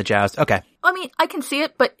place in the joust. Okay. I mean, I can see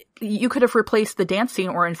it, but you could have replaced the dance scene,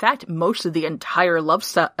 or in fact, most of the entire love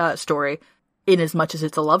story, in as much as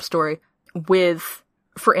it's a love story, with,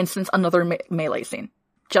 for instance, another melee scene,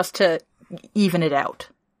 just to even it out.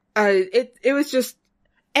 It was just,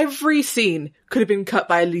 every scene could have been cut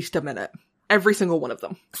by at least a minute. Every single one of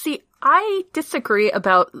them. See, I disagree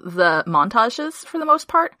about the montages for the most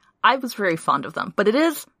part. I was very fond of them, but it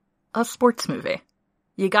is a sports movie.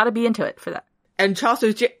 You gotta be into it for that. And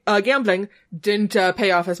Chaucer's gambling didn't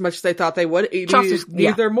pay off as much as they thought they would. It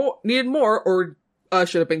needed more or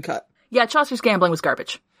should have been cut. Yeah, Chaucer's gambling was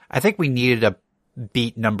garbage. I think we needed a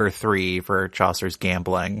beat number 3 for Chaucer's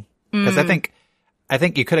gambling. Because I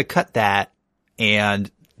think you could have cut that and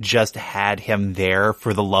just had him there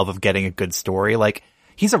for the love of getting a good story. Like,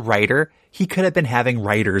 he's a writer. He could have been having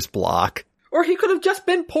writer's block. Or he could have just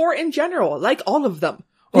been poor in general, like all of them.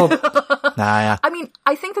 Yeah. I mean,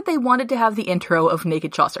 I think that they wanted to have the intro of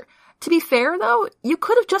Naked Chaucer. To be fair, though, you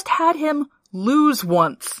could have just had him lose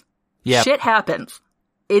once. Yep. Shit happens.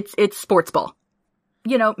 It's sports ball.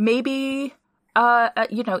 You know, maybe,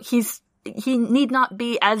 he need not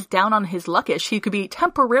be as down on his luckish. He could be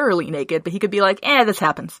temporarily naked, but he could be like, this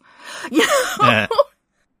happens. You know?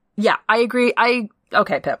 Yeah, I agree.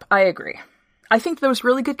 Okay, Pip, I agree. I think there was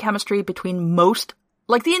really good chemistry between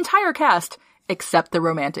the entire cast, except the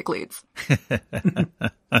romantic leads.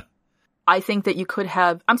 I think that you could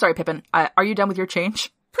have... I'm sorry, Pippin. Are you done with your change?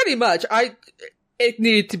 Pretty much. It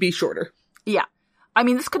needed to be shorter. Yeah. I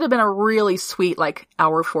mean, this could have been a really sweet,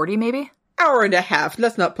 hour 40, maybe? Hour and a half.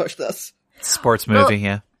 Let's not push this. Sports movie,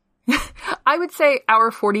 yeah. I would say hour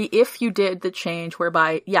 40 if you did the change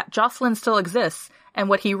whereby, Jocelyn still exists, and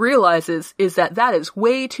what he realizes is that is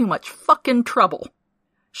way too much fucking trouble.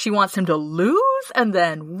 She wants him to lose and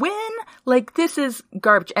then win. This is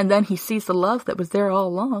garbage. And then he sees the love that was there all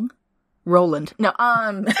along. Roland. No,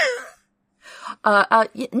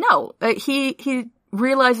 he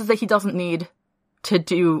realizes that he doesn't need to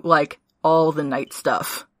do, all the night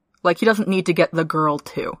stuff. He doesn't need to get the girl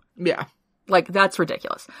too. Yeah. That's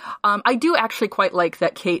ridiculous. I do actually quite like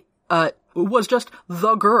that Kate, was just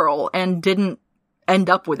the girl and didn't end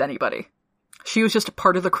up with anybody. She was just a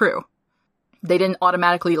part of the crew. They didn't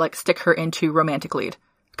automatically, stick her into romantic lead.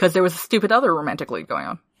 Because there was a stupid other romantic lead going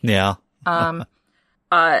on. Yeah. And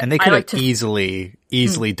they could have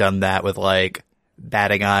easily done that with,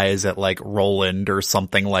 batting eyes at, Roland or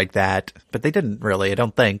something like that. But they didn't really, I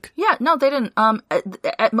don't think. Yeah, no, they didn't.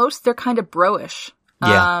 At most, they're kind of bro-ish.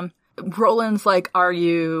 Yeah. Roland's are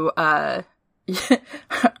you, are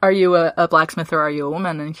you a blacksmith or are you a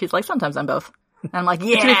woman? And she's like, sometimes I'm both. And I'm like,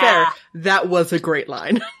 yeah. To be fair, that was a great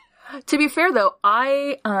line. To be fair, though,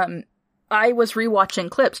 I was rewatching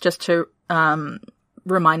clips just to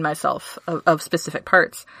remind myself of specific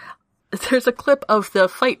parts. There's a clip of the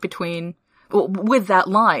fight with that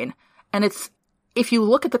line, and if you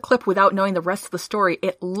look at the clip without knowing the rest of the story,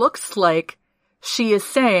 it looks like she is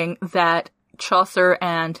saying that Chaucer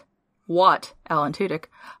and Alan Tudyk,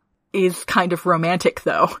 is kind of romantic,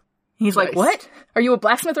 though. He's like, what? Are you a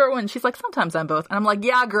blacksmith or a woman? She's like, sometimes I'm both. And I'm like,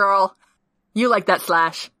 yeah, girl. You like that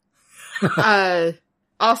slash.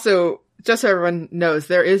 Also, just so everyone knows,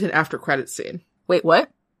 there is an after credits scene. Wait, what?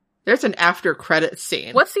 There's an after credits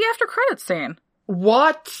scene. What's the after credits scene?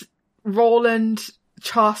 What Roland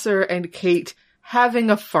Chaucer and Kate having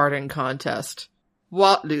a farting contest.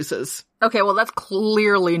 Wat loses. Okay, well, that's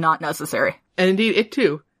clearly not necessary. And indeed, it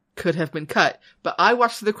too could have been cut. But I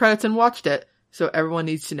watched the credits and watched it, so everyone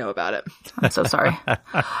needs to know about it. I'm so sorry.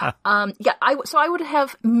 I would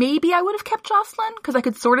have kept Jocelyn, because I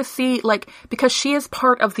could sort of see, like, because she is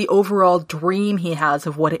part of the overall dream he has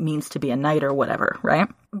of what it means to be a knight or whatever, right?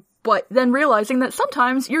 But then realizing that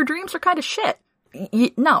sometimes your dreams are kind of shit.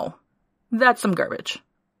 No. That's some garbage.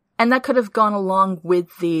 And that could have gone along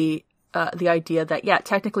with the idea that, yeah,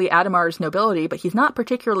 technically Adhemar is nobility, but he's not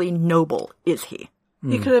particularly noble, is he?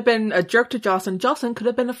 He could have been a jerk to Jocelyn. Jocelyn could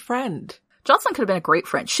have been a friend. Jocelyn could have been a great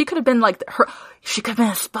friend. She could have been like she could have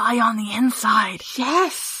been a spy on the inside.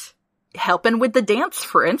 Yes! Helping with the dance,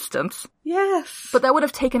 for instance. Yes! But that would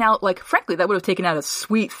have taken out, like, frankly, that would have taken out a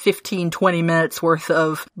sweet 15, 20 minutes worth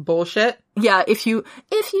of bullshit. Yeah, if you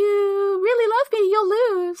really love me, you'll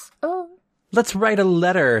lose. Oh. Let's write a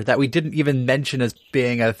letter that we didn't even mention as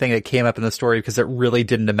being a thing that came up in the story because it really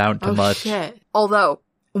didn't amount to much. Shit. Although,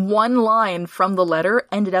 one line from the letter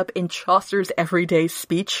ended up in Chaucer's everyday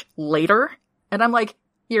speech later. And I'm like,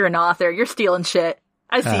 you're an author, you're stealing shit.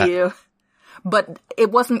 I see you. But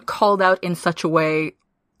it wasn't called out in such a way,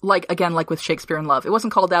 like with Shakespeare in Love. It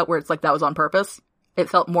wasn't called out where it's like that was on purpose. It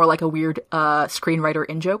felt more like a weird screenwriter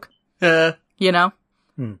in-joke. You know?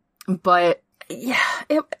 But, yeah,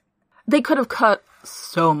 they could have cut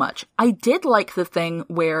so much. I did like the thing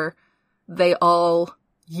where they all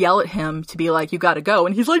yell at him to be like, you gotta go.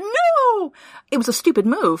 And he's like, no! It was a stupid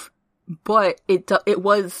move, but it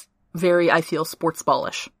was very, I feel, sports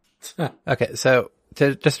ballish. Okay, so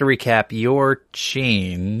just to recap, your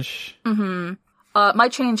change... my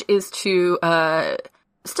change is to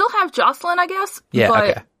still have Jocelyn, I guess. Yeah, but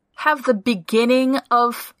okay. Have the beginning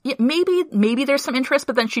of... Maybe there's some interest,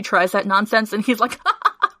 but then she tries that nonsense and he's like,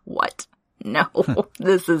 what? No,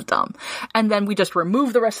 this is dumb. And then we just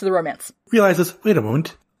remove the rest of the romance. Realizes, wait a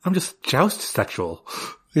moment, I'm just joust sexual.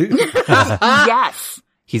 Yes.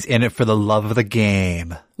 He's in it for the love of the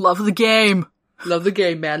game. Love of the game. Love the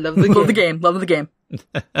game, man. Love the game. Love the game. Love of the game.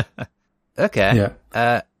 Okay.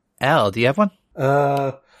 Yeah. Al, do you have one?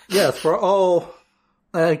 Yes, for all,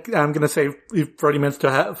 I'm gonna say 30 minutes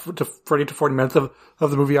to 30 to 40 minutes of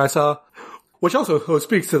the movie I saw, which also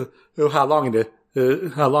speaks to how long it is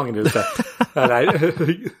that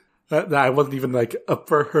I wasn't even like a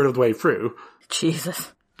third of the way through.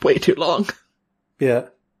 Jesus. Way too long. Yeah.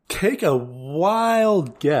 Take a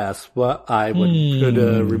wild guess what I would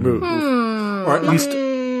remove. Or at least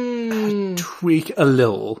tweak a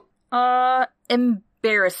little.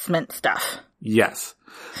 Embarrassment stuff. Yes.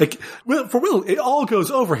 Like, for Will, it all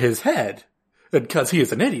goes over his head. Because he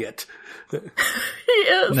is an idiot. He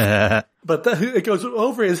is. But it goes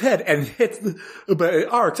over his head and hits, but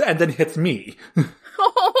it arcs and then hits me.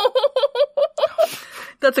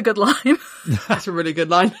 That's a good line. That's a really good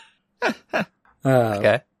line.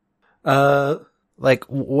 Okay. Like,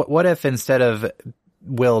 what if instead of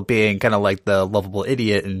Will being kind of like the lovable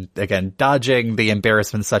idiot and, again, dodging the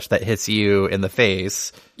embarrassment such that hits you in the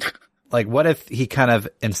face, like, what if he kind of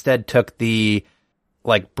instead took the,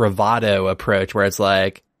 like, bravado approach where it's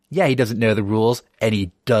like, yeah, he doesn't know the rules and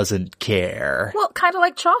he doesn't care. Well, kind of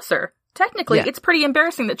like Chaucer. Technically, Yeah. It's pretty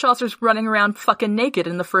embarrassing that Chaucer's running around fucking naked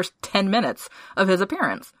in the first 10 minutes of his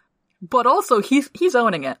appearance. But also, he's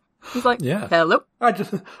owning it. He's like, Yeah. hello? I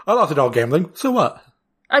lost it all gambling, so what?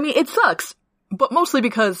 I mean, it sucks, but mostly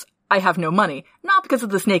because I have no money, not because of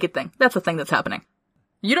this naked thing. That's a thing that's happening.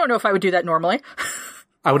 You don't know if I would do that normally.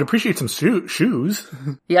 I would appreciate some shoes.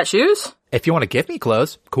 You got shoes? If you want to give me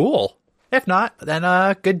clothes, cool. If not, then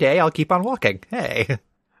good day, I'll keep on walking. Hey.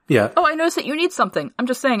 Yeah. Oh, I noticed that you need something. I'm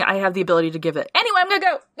just saying I have the ability to give it. Anyway, I'm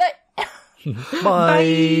gonna go.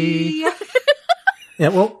 Bye. Yeah,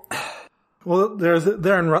 well,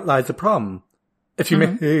 therein lies the problem. If you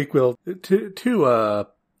make Will too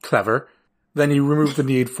clever, then you remove the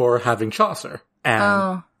need for having Chaucer.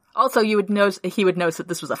 And Also, he would notice that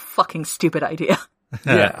this was a fucking stupid idea.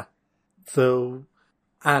 yeah. So,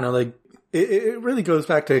 I don't know, like, it really goes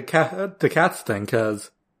back to Kat's thing,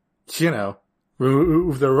 cause, you know,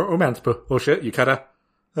 remove the romance bullshit, you gotta,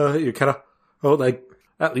 like,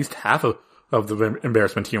 at least half of the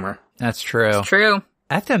embarrassment humor. That's true. It's true.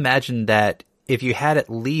 I have to imagine that if you had at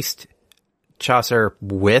least Chaucer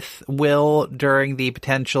with Will during the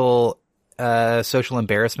potential social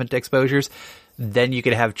embarrassment exposures, then you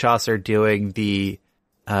could have Chaucer doing the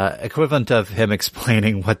equivalent of him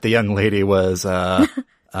explaining what the young lady was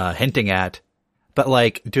hinting at, but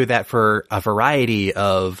like do that for a variety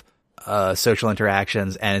of social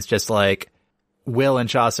interactions, and it's just like Will and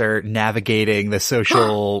Chaucer navigating the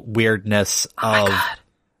social weirdness of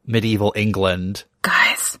medieval England.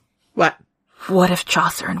 Guys, What? what if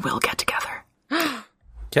Chaucer and Will get together?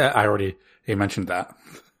 Yeah, I already mentioned that.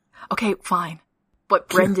 Okay, fine. But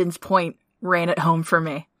Brendan's point ran it home for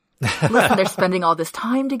me. Listen, they're spending all this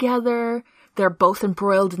time together. They're both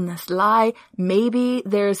embroiled in this lie. Maybe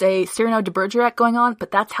there's a Cyrano de Bergerac going on,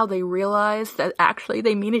 but that's how they realize that actually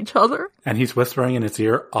they mean each other. And he's whispering in its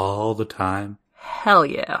ear all the time. Hell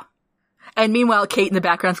yeah. And meanwhile, Kate in the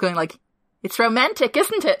background's going like, it's romantic,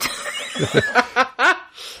 isn't it?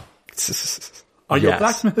 Are you a Yes.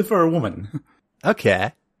 blacksmith or a woman?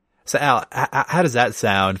 Okay. So Al, how does that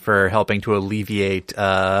sound for helping to alleviate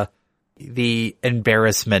the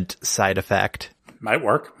embarrassment side effect? Might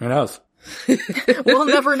work. Who knows? We'll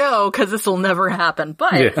never know, because this will never happen.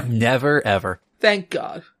 But Yeah. Never ever. Thank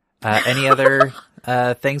God. Any other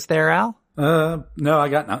things there, Al? No, I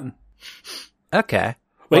got nothing. Okay.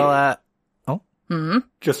 Wait. Well,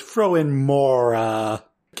 Just throw in more,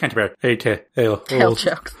 Canterbury. hell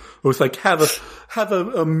jokes. It was like, have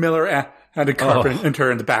a miller and a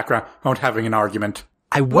carpenter in the background, having an argument.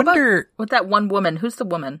 I wonder. With that one woman, who's the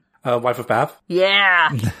woman? Wife of Bath?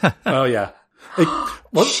 Yeah. Oh, yeah.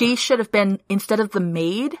 She should have been, instead of the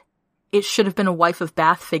maid, it should have been a wife of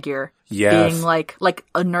Bath figure. Yes. Being like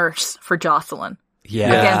a nurse for Jocelyn. Yeah.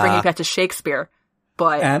 Again, bringing it back to Shakespeare.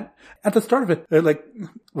 But And at the start of it,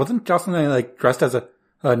 wasn't Jocelyn, dressed as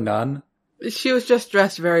a nun? She was just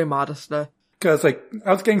dressed very modestly. Because, I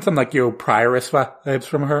was getting some, prioress vibes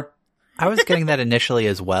from her. I was getting that initially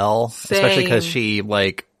as well, especially because Same. she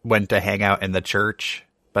went to hang out in the church.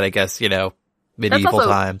 But I guess that's medieval also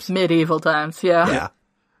times. medieval times, yeah.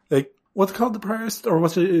 Yeah. What's it called, the prioress, or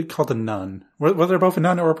was it called a nun? Was there both a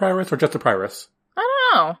nun or a prioress, or just a prioress? I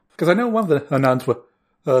don't know. Because I know one of the nuns was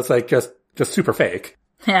just super fake.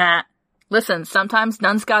 Listen, sometimes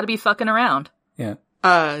nuns gotta be fucking around. Yeah.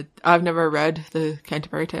 I've never read the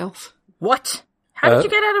Canterbury Tales. What? How did you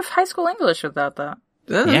get out of high school English without that?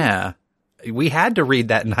 Yeah. We had to read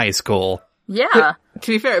that in high school. Yeah. To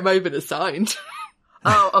be fair, it might have been assigned.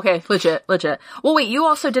 Oh, okay. Legit. Well, wait, you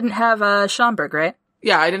also didn't have Schomburg, right?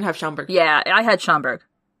 Yeah, I didn't have Schomburg. Yeah, I had Schomburg.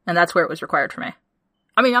 And that's where it was required for me.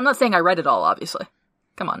 I mean, I'm not saying I read it all, obviously.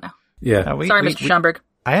 Come on now. Yeah. Sorry, Mr. Schomburg.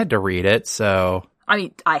 I had to read it, so I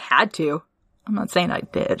mean, I had to. I'm not saying I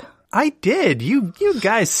did. I did. You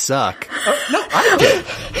guys suck. No, I did.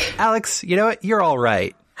 Alex, you know what? You're all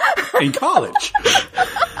right. In college.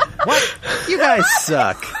 What? You guys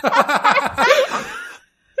suck.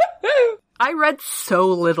 I read so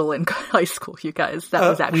little in high school, you guys. That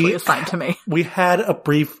was actually assigned to me. We had a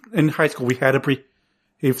brief, in high school, we had a brief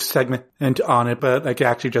segment on it, but it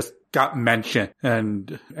actually just got mentioned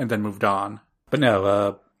and then moved on. But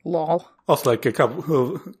no, Lol. also a couple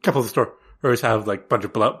of the stories have a bunch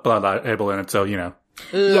of blood libel in it, so, Yeah,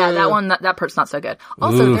 that part's not so good.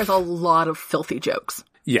 Also, there's a lot of filthy jokes.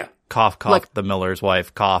 Yeah. Cough, the miller's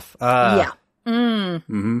wife, cough. Yeah.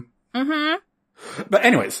 But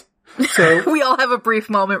anyways, so We all have a brief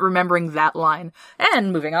moment remembering that line.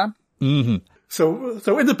 And moving on.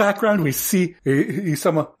 So in the background we see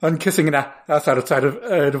someone unkissing an ass outside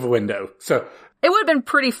of a window. So It would have been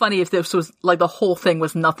pretty funny if this was, the whole thing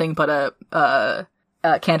was nothing but a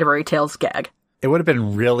Canterbury Tales gag. It would have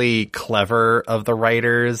been really clever of the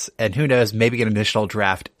writers, and who knows, maybe an initial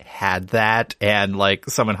draft had that, and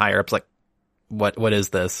someone higher up's like, what is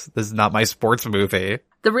this? This is not my sports movie.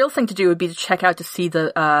 The real thing to do would be to check out to see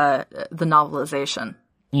the novelization.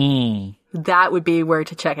 That would be where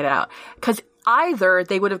to check it out. Because either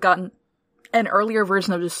they would have gotten an earlier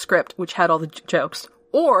version of the script, which had all the jokes,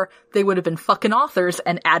 or they would have been fucking authors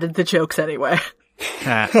and added the jokes anyway.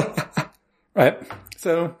 right.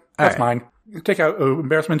 So that's mine. Take out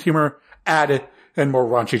embarrassment humor, add it, and more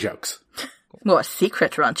raunchy jokes. More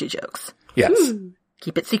secret raunchy jokes. Yes.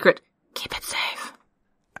 Keep it secret. Keep it safe.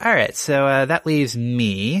 All right, so that leaves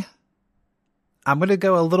me. I'm going to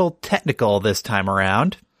go a little technical this time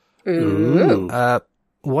around. Ooh.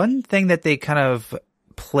 One thing that they kind of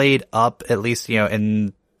played up, at least,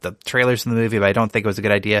 in the trailers in the movie, but I don't think it was a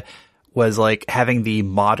good idea, was having the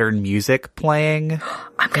modern music playing.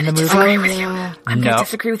 I'm going to disagree with you. I'm going No. to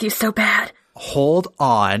disagree with you so bad. Hold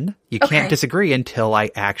on. You Okay. can't disagree until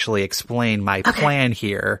I actually explain my plan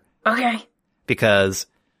here. Okay. Because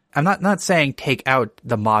I'm not saying take out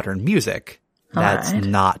the modern music. That's Alright.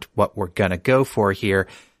 not what we're gonna go for here.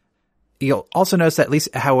 You'll also notice that at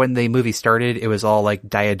least how when the movie started, it was all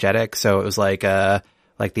diegetic. So it was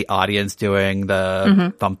the audience doing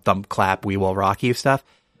the thump thump clap, we will rock you stuff.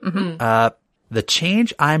 The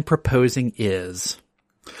change I'm proposing is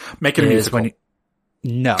Make it a musical.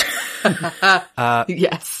 No.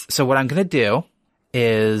 Yes. So what I'm going to do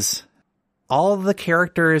is all the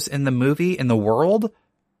characters in the movie, in the world,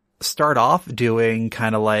 start off doing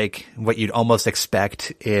kind of like what you'd almost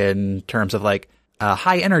expect in terms of like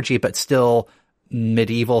high energy, but still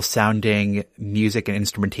medieval sounding music and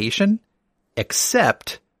instrumentation,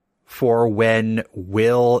 except for when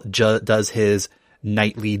Will does his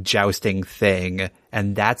nightly jousting thing.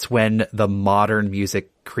 And that's when the modern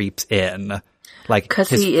music creeps in. Like, Cause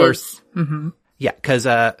his he first, is. Mm-hmm. yeah, cause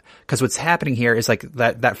what's happening here is like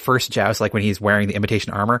that first joust, like when he's wearing the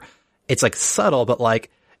imitation armor, it's like subtle, but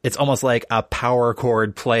like, it's almost like a power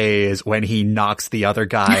chord plays when he knocks the other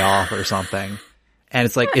guy off or something. And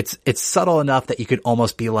it's like, it's subtle enough that you could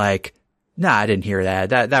almost be like, nah, I didn't hear that.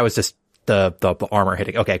 That was just the armor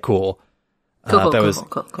hitting. Okay, cool. Cool.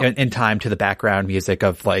 In time to the background music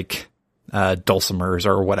of like, dulcimers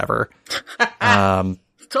or whatever.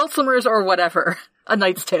 Dulcimers or whatever. A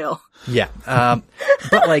Knight's Tale. Yeah.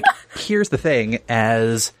 But like, here's the thing,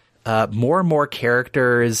 as, more and more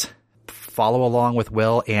characters follow along with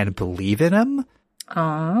Will and believe in him.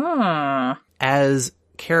 As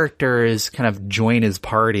characters kind of join his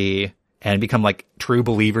party and become like true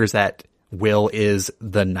believers that Will is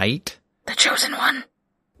the knight. The chosen one.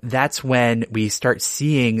 That's when we start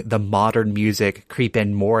seeing the modern music creep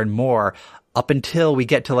in more and more up until we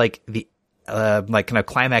get to like the, like kind of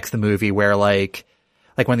climax the movie where like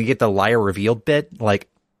when they get the Lyre revealed bit, like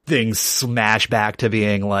things smash back to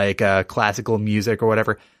being like, classical music or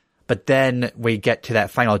whatever. But then we get to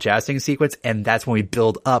that final jousting sequence, and that's when we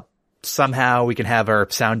build up. Somehow we can have our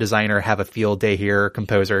sound designer have a field day here,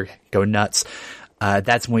 composer go nuts.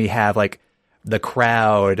 That's when we have like the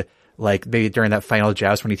crowd, like maybe during that final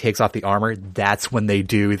joust when he takes off the armor, that's when they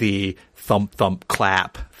do the thump, thump,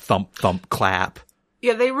 clap, thump, thump, clap.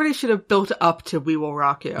 Yeah, they really should have built up to We Will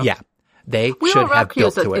Rock You. Yeah, they We should Will have Rock You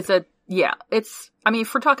built to it.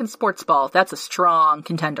 If we're talking sports ball, that's a strong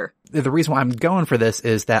contender. The reason why I'm going for this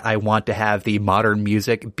is that I want to have the modern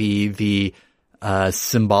music be the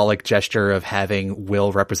symbolic gesture of having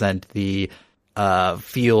Will represent the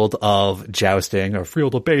field of jousting or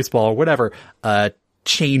field of baseball or whatever,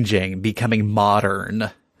 changing, becoming modern,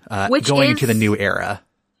 going into the new era.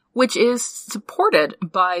 Which is supported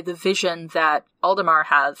by the vision that Aldemar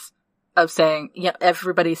has of saying, yep,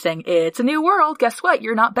 everybody's saying, it's a new world. Guess what?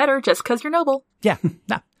 You're not better just because you're noble. Yeah,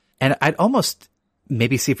 no. And I'd almost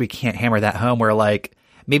maybe see if we can't hammer that home where like,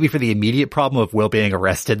 maybe for the immediate problem of Will being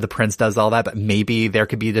arrested, the prince does all that, but maybe there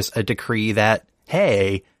could be just a decree that,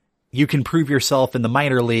 hey, you can prove yourself in the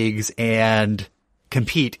minor leagues and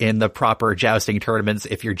compete in the proper jousting tournaments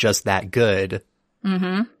if you're just that good.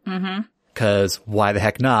 Cause why the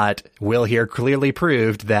heck not? Will here clearly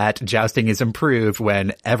proved that jousting is improved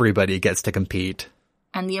when everybody gets to compete.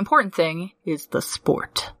 And the important thing is the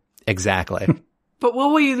sport. Exactly. But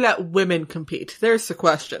will we let women compete? There's the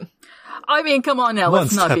question. I mean, come on now,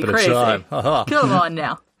 let's not be crazy. Come on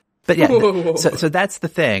now. But yeah, so that's the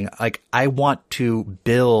thing. Like, I want to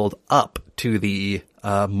build up to the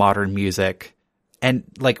modern music, and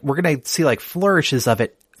like we're gonna see like flourishes of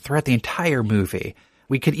it throughout the entire movie.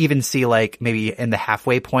 We could even see like maybe in the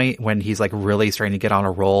halfway point when he's like really starting to get on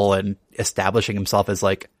a roll and establishing himself as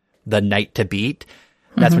like the knight to beat.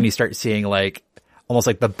 That's when you start seeing like almost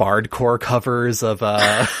like the bardcore covers of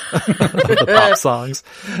the pop songs.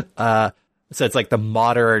 So it's like the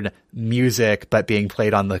modern music, but being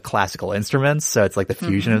played on the classical instruments. So it's like the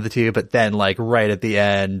fusion of the two. But then like right at the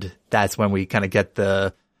end, that's when we kind of get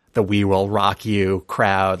the We Will Rock You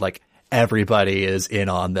crowd. Like everybody is in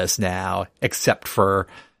on this now, except for,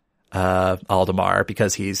 Aldemar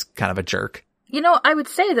because he's kind of a jerk. You know, I would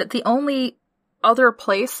say that the only other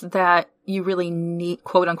place that you really need,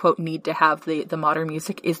 quote unquote, need to have the modern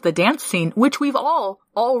music is the dance scene, which we've all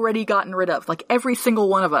already gotten rid of. Like every single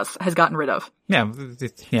one of us has gotten rid of. Yeah.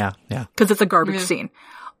 Because it's a garbage scene.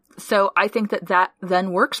 So I think that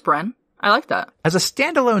then works, Bren. I like that. As a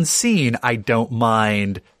standalone scene, I don't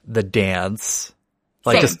mind the dance.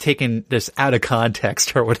 Like Same. just taken this out of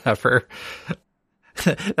context or whatever.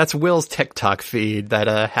 That's Will's TikTok feed that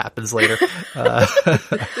happens later. No,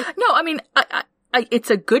 I mean, it's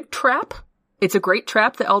a good trap. It's a great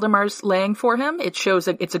trap that Aldemar's laying for him. It shows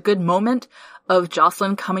it's a good moment of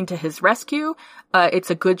Jocelyn coming to his rescue. It's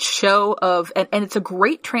a good show of, and it's a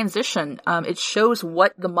great transition. It shows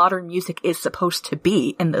what the modern music is supposed to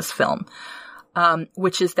be in this film.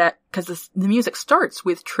 Which is that, cause the music starts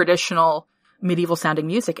with traditional medieval sounding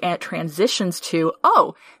music and it transitions to,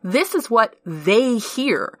 oh, this is what they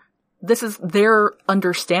hear. This is their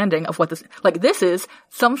understanding of what this is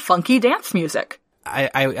some funky dance music.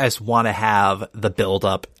 I just want to have the build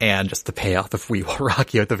up and just the payoff of We Will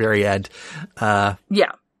Rock You at the very end.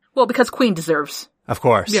 Yeah. Well, because Queen deserves. Of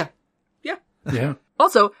course. Yeah. Yeah.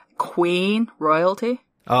 Also, Queen royalty.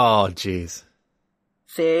 Oh, jeez.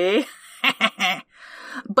 See?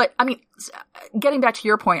 But, I mean, getting back to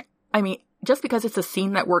your point, I mean, just because it's a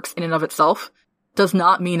scene that works in and of itself does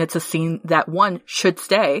not mean it's a scene that, one, should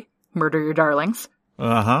stay, Murder Your Darlings,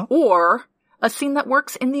 or a scene that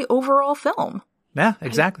works in the overall film. Yeah,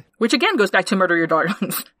 exactly. Which, again, goes back to Murder Your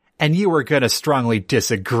Darlings. And you were going to strongly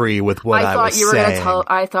disagree with what I was saying.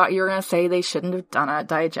 I thought you were going to say they shouldn't have done it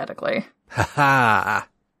diegetically. Ha!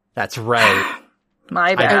 That's right.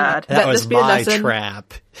 My bad. That Let was this be a my lesson.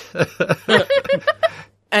 trap.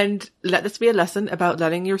 And let this be a lesson about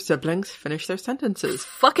letting your siblings finish their sentences.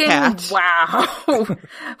 Fucking Cat. wow.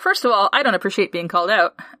 First of all, I don't appreciate being called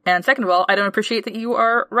out. And second of all, I don't appreciate that you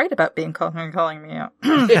are right about being calling me out.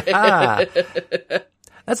 That's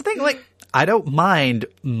the thing, like, I don't mind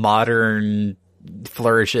modern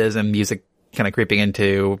flourishes and music kind of creeping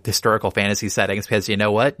into historical fantasy settings because you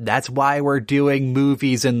know what? That's why we're doing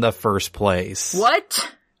movies in the first place. What?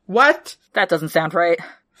 What? That doesn't sound right.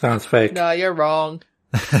 Sounds fake. No, you're wrong.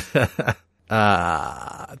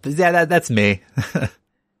 Yeah, that's me.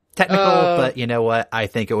 Technical, but you know what? I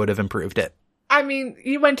think it would have improved it. I mean,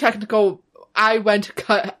 you went technical. I went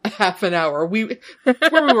cut half an hour. Where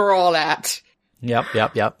we were all at. Yep.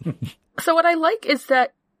 So what I like is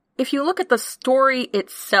that if you look at the story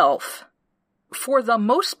itself, for the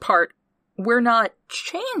most part, we're not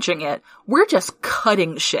changing it. We're just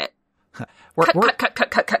cutting shit.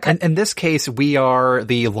 Cut. In this case, we are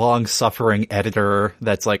the long-suffering editor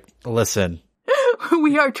that's like, listen.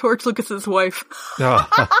 We are George Lucas's wife.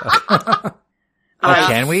 Oh,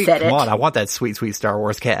 can we? said Come it. on, I want that sweet, sweet Star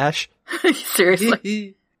Wars cash.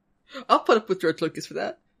 Seriously. I'll put up with George Lucas for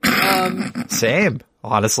that. Same,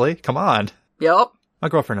 honestly. Come on. Yep. My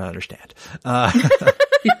girlfriend will understand.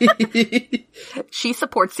 She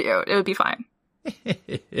supports you. It would be fine.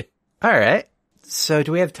 All right. So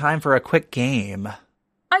do we have time for a quick game?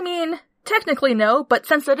 I mean, technically no, but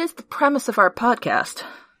since that is the premise of our podcast.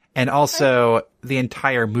 And also, the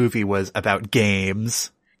entire movie was about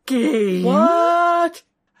games. Game. What?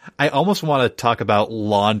 I almost want to talk about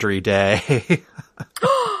Laundry Day.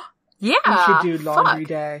 Yeah. We should do Laundry fuck.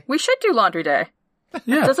 Day. We should do Laundry Day.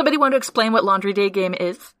 Yeah. Does somebody want to explain what Laundry Day game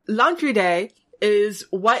is? Laundry Day is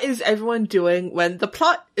what is everyone doing when the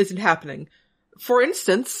plot isn't happening. For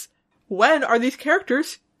instance, when are these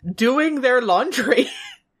characters doing their laundry?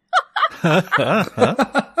 When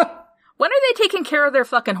are they taking care of their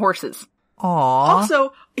fucking horses? Aww.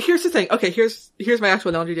 Also, here's the thing. Okay, here's my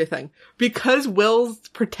actual Laundry Day thing. Because Will's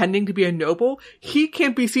pretending to be a noble, he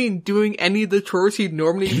can't be seen doing any of the chores he'd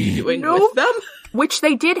normally be doing with them. Which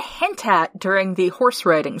they did hint at during the horse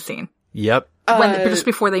riding scene. Yep. Just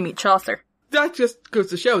before they meet Chaucer. That just goes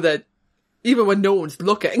to show that even when no one's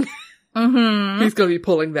looking, he's gonna be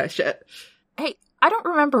pulling that shit. Hey, I don't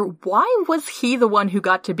remember, why was he the one who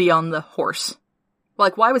got to be on the horse?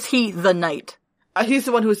 Like, why was he the knight? He's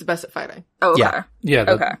the one who's the best at fighting. Oh, okay. Yeah. Yeah.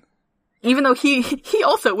 Okay. Even though he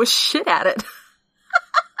also was shit at it.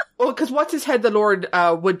 Well, because what's his head, the Lord,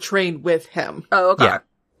 would train with him. Oh, okay.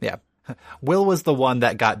 Yeah. Will was the one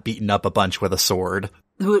that got beaten up a bunch with a sword.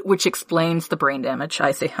 Which explains the brain damage.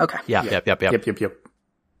 I see. Okay. Yeah. Yep.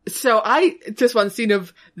 So I just want a scene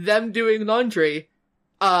of them doing laundry,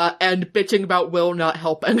 and bitching about Will not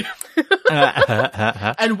helping.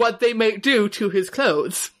 And what they may do to his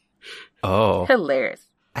clothes. Oh. Hilarious.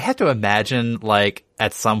 I have to imagine, like,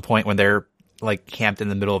 at some point when they're, like, camped in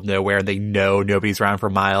the middle of nowhere and they know nobody's around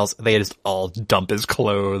for miles, they just all dump his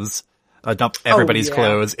clothes. Dump everybody's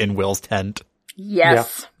clothes in Will's tent.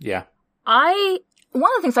 Yes. Yeah.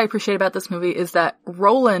 One of the things I appreciate about this movie is that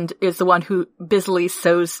Roland is the one who busily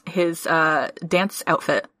sews his, dance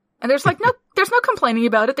outfit. And there's no complaining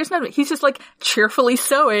about it. He's just like cheerfully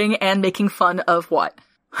sewing and making fun of what?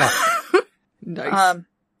 Nice.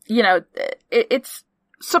 It's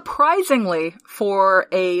surprisingly for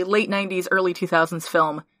a late 90s, early 2000s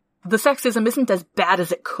film, the sexism isn't as bad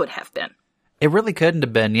as it could have been. It really couldn't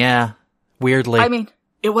have been, yeah. Weirdly. I mean,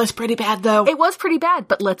 It was pretty bad though. it was pretty bad,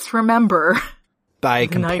 but let's remember by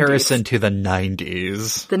the comparison to the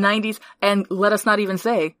 90s. the 90s, and let us not even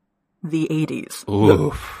say the 80s.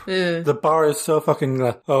 Oof. The bar is so fucking,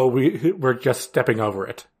 we're just stepping over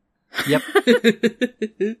it. Yep.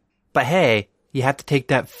 But hey, you have to take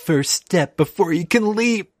that first step before you can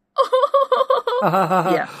leap.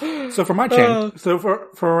 Yeah. So for my change,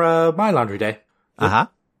 for my Laundry Day, Uh-huh.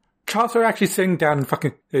 Chaucer actually sitting down and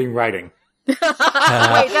fucking writing. Wait,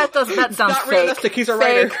 that sounds Not fake. realistic, he's a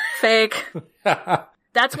writer. Fake.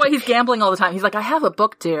 That's why he's gambling all the time. He's like, I have a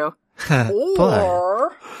book due.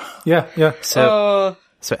 Or... Yeah. So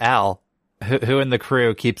Al, who in the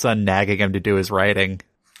crew keeps on nagging him to do his writing?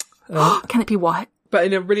 Can it be what? But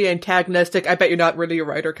in a really antagonistic, I bet you're not really a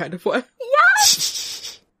writer kind of way.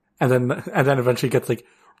 And then eventually gets like,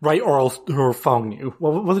 write or Fong you.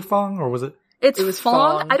 Well, was it Fong or was it? It was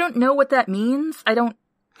Fong. Fong. I don't know what that means. I didn't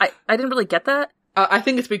really get that. I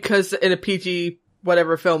think it's because in a PG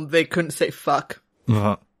whatever film, they couldn't say fuck.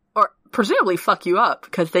 Uh-huh. Or presumably fuck you up,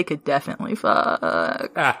 because they could definitely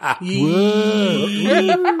fuck.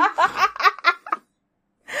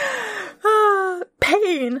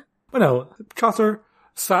 Pain. But no, Chaucer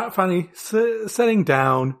finally sitting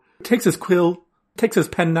down, takes his quill, takes his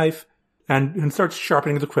penknife, and starts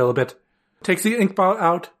sharpening the quill a bit. Takes the ink bottle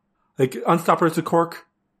out, like unstoppers the cork,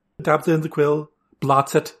 dabs it in the quill,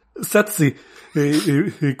 blots it, sets the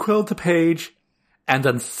quill to page, and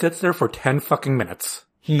then sits there for 10 fucking minutes.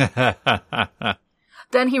 Then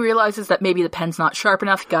he realizes that maybe the pen's not sharp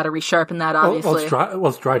enough. Gotta resharpen that, obviously. Well,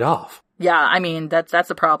 it's dried off. Yeah, I mean,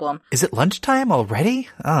 that's a problem. Is it lunchtime already?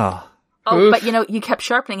 Oh. Oh, Oof. but you kept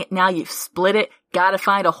sharpening it. Now you've split it. Gotta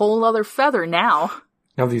find a whole other feather now.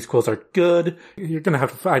 Now these quills are good. You're gonna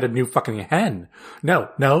have to find a new fucking hen.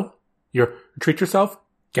 No. You treat yourself.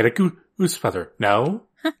 Get a goose feather. No.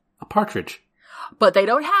 A partridge. But they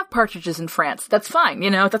don't have partridges in France. That's fine,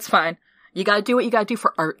 that's fine. You gotta do what you gotta do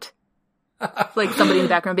for art. Like somebody in the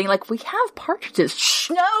background being like, we have partridges.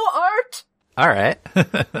 Shh, no art! All right.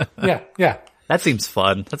 Yeah. That seems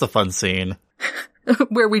fun. That's a fun scene.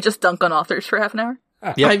 Where we just dunk on authors for half an hour.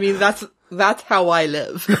 Yep. I mean, that's how I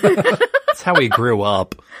live. That's how we grew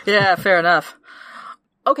up. Yeah, fair enough.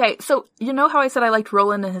 Okay, so you know how I said I liked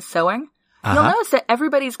Roland and his sewing? Uh-huh. You'll notice that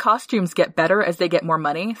everybody's costumes get better as they get more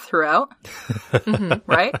money throughout.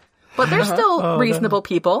 Right? But they're still reasonable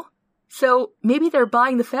people. So maybe they're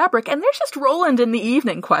buying the fabric and there's just Roland in the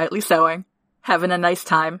evening quietly sewing. Having a nice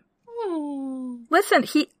time. Listen,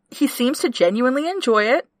 he seems to genuinely enjoy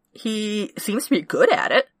it. He seems to be good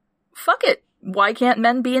at it. Fuck it. Why can't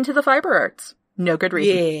men be into the fiber arts? No good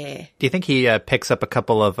reason. Yeah. Do you think he picks up a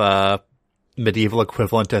couple of medieval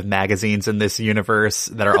equivalent of magazines in this universe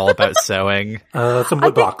that are all about sewing? Some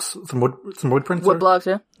wood blocks. Some wood prints. Wood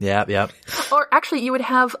blogs, yeah. Yep. Or actually, you would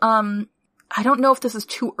have, I don't know if this is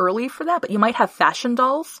too early for that, but you might have fashion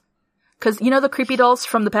dolls. Because, the creepy dolls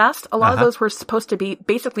from the past? A lot of those were supposed to be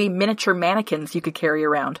basically miniature mannequins you could carry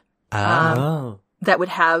around. That would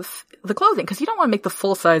have the clothing. Because you don't want to make the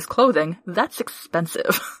full-size clothing. That's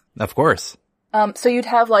expensive. Of course. So you'd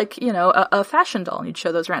have a fashion doll and you'd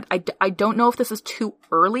show those around. I don't know if this is too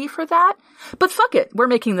early for that, but fuck it. We're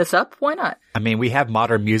making this up. Why not? I mean, we have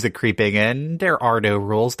modern music creeping in. There are no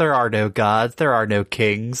rules. There are no gods. There are no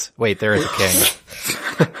kings. Wait, there is a king.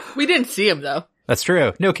 We didn't see him though. That's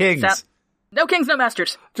true. No kings. No kings, no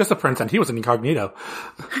masters. Just a prince, and he was an incognito.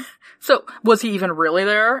 So was he even really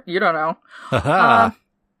there? You don't know.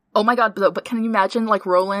 Oh my god, but can you imagine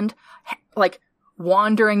Roland,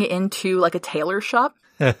 wandering into a tailor shop,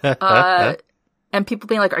 and people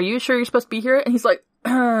being like, are you sure you're supposed to be here? And he's like,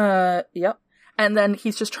 yep. And then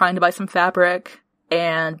he's just trying to buy some fabric,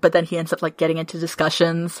 but then he ends up getting into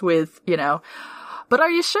discussions with, but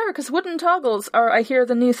are you sure? Because wooden toggles are, I hear,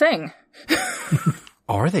 the new thing.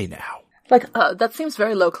 Are they now? That seems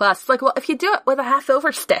very low class. It's like, well, if you do it with a half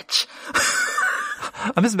over stitch.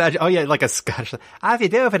 I'm just imagining, like a Scottish, if you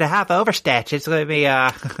do it with a half over stitch, it's going to be,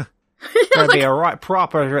 be a right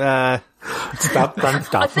proper, Stop.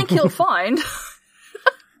 I think you'll find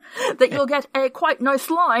that you'll get a quite nice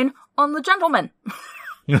line on the gentleman.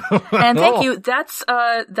 And thank you. That's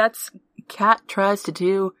Kat tries to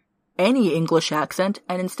do any English accent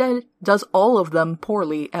and instead does all of them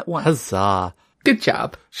poorly at once. Huzzah. Good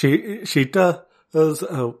job. She does,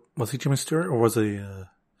 was he Jimmy Stewart or was he,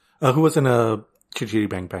 who was in Chitty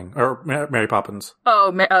Bang Bang or Mary Poppins? Oh,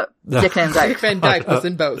 Dick Van Dyke. Dick Van Dyke was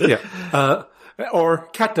in both. Yeah. Or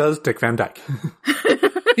Kat does Dick Van Dyke.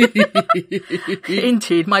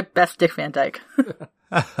 Indeed, my best Dick Van Dyke.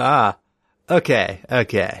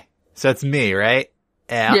 Okay. So it's me, right?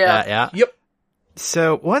 Yeah. Yep.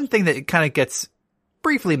 So one thing that kind of gets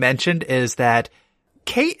briefly mentioned is that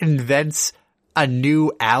Kate invents a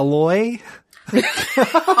new alloy.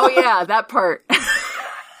 Oh yeah, that part.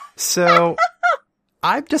 So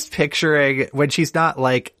I'm just picturing when she's not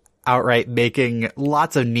outright making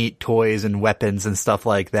lots of neat toys and weapons and stuff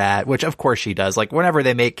like that, which of course she does. Whenever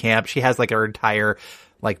they make camp, she has her entire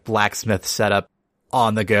blacksmith setup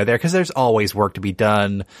on the go there because there's always work to be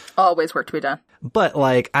done. Always work to be done. But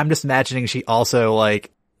I'm just imagining she also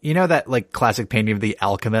You know that like classic painting of The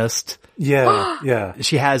Alchemist? Yeah, yeah.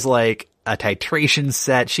 She has like a titration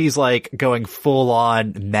set. She's like going full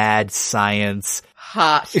on mad science.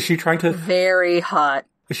 Hot. Is she trying to Very hot.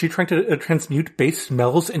 transmute base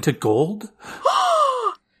smells into gold?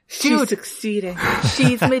 She's Dude. succeeding.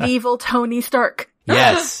 She's medieval Tony Stark.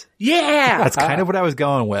 Yes. Yeah! That's kind of what I was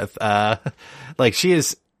going with. Like she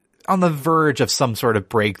is on the verge of some sort of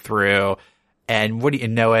breakthrough. And what do you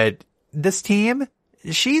know it? This team,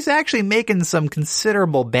 she's actually making some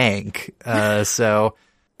considerable bank. So,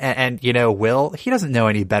 and you know, Will, he doesn't know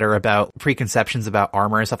any better about preconceptions about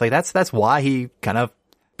armor and stuff like that. That's why he kind of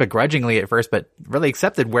begrudgingly at first, but really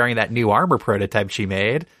accepted wearing that new armor prototype she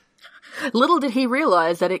made. Little did he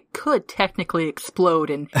realize that it could technically explode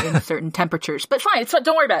in certain temperatures. But fine,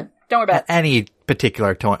 don't worry about it. Don't worry about At any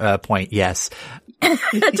particular point, yes.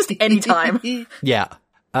 it. Just any time. Yeah.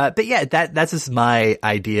 But yeah, that's just my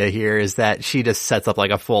idea here is that she just sets up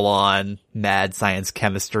like a full on mad science,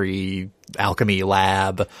 chemistry, alchemy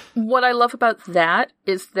lab. What I love about that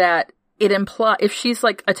is that it implies, if she's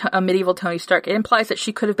like a medieval Tony Stark, it implies that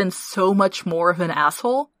she could have been so much more of an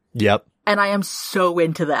asshole. Yep. And I am so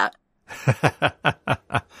into that.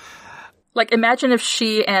 Like, imagine if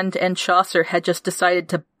she and Chaucer had just decided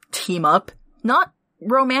to team up. Not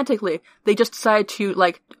romantically. They just decided to,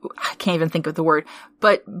 like, I can't even think of the word,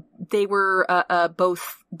 but they were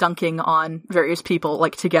both dunking on various people,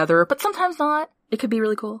 like, together, but sometimes not. It could be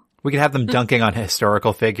really cool. We could have them dunking on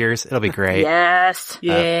historical figures. It'll be great. Yes.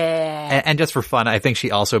 Yeah. And just for fun, I think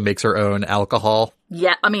she also makes her own alcohol.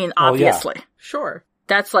 Yeah, I mean, Oh, yeah. obviously. Sure.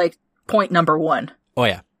 That's, like, point number one. Oh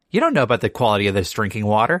yeah. You don't know about the quality of this drinking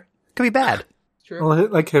water. It could be bad. True. Well,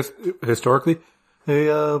 like historically,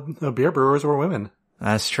 beer brewers were women.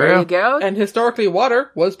 That's There you true. go. And historically,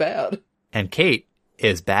 water was bad. And Kate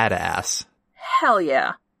is badass. Hell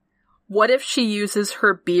yeah. What if she uses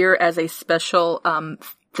her beer as a special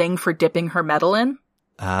thing for dipping her metal in?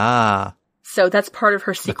 Ah. So that's part of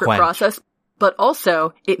her secret quench. process, but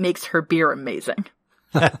also it makes her beer amazing.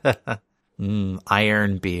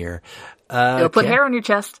 Iron beer. It'll put hair on your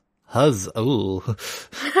chest. Huzz. Ooh.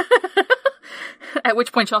 At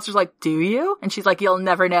which point Chaucer's like, do you? And she's like, you'll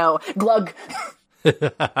never know. Glug. So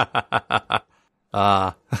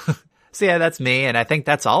yeah, that's me, and I think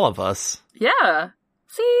that's all of us. Yeah.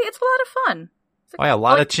 See, it's a lot of fun. Oh yeah, a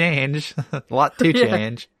lot of change. A lot to Yeah.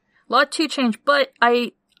 change. Lot to change, but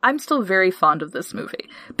I'm still very fond of this movie.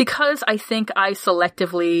 Because I think I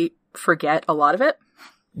selectively forget a lot of it.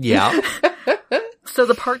 Yeah. So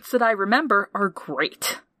the parts that I remember are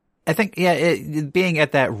great. I think, yeah, being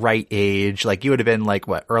at that right age, like you would have been like,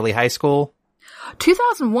 what, early high school?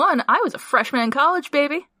 2001, I was a freshman in college,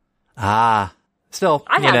 baby. Ah. Still,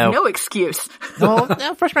 I you have know. no excuse. Well,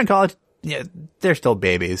 freshman in college, yeah, they're still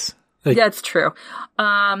babies. That's true. But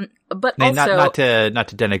I mean, also, not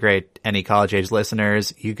to denigrate any college age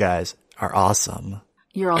listeners, you guys are awesome.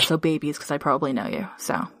 you're also babies because I probably know you.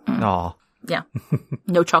 So, Aw. yeah.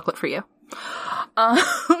 No chocolate for you.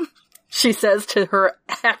 She says to her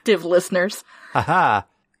active listeners. Haha.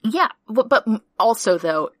 Yeah, but also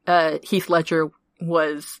though, Heath Ledger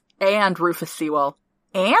was, and Rufus Sewell,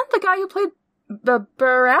 and the guy who played the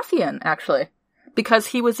Baratheon, actually. Because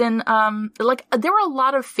he was in, there were a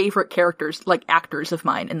lot of favorite characters, like actors of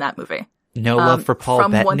mine in that movie. No love for Paul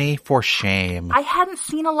from Bettany? For shame. I hadn't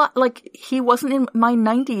seen a lot, like, he wasn't in my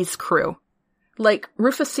 90s crew. Like,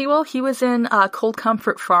 Rufus Sewell, he was in Cold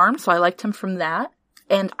Comfort Farm, so I liked him from that.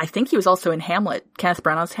 And I think he was also in Hamlet, Kenneth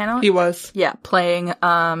Branagh's Hamlet. He was. Yeah, playing,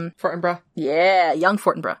 Fortinbras. yeah, young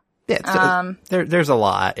Fortinbras. Yeah, so there's a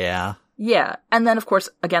lot, yeah. Yeah, and then of course,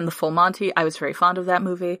 again, The Full Monty, I was very fond of that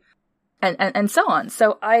movie. And so on.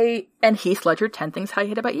 So and Heath Ledger, 10 Things I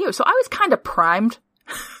Hate About You. So I was kind of primed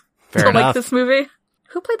Fair to enough. like this movie.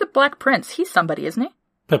 Who played the Black Prince? He's somebody, isn't he?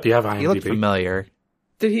 Pep, you have He looked IMDb. familiar.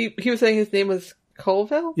 Did he was saying his name was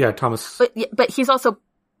Colville? Yeah, Thomas. But he's also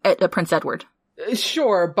Prince Edward.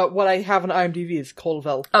 Sure, but what I have on IMDb is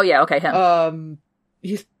Colville. Oh yeah, okay, him.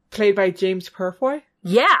 He's played by James Purfoy.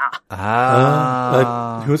 Yeah!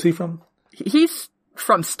 Who is he from? He's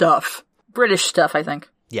from stuff. British stuff, I think.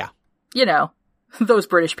 Yeah. You know, those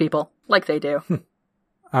British people. Like they do.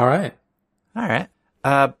 All right. All right.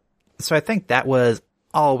 So I think that was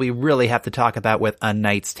all we really have to talk about with A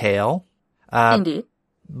Knight's Tale. Indeed.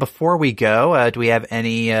 Before we go, do we have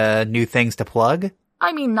any new things to plug?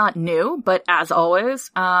 I mean, not new, but as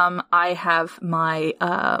always, I have my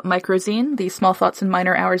microzine, the Small Thoughts and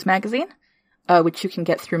Minor Hours magazine, which you can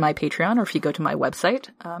get through my Patreon, or if you go to my website,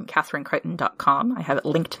 CatherineCrichton.com. I have it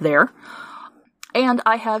linked there. And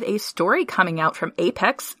I have a story coming out from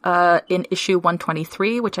Apex in issue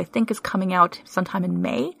 123, which I think is coming out sometime in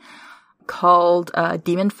May, called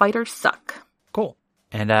Demon Fighters Suck. Cool.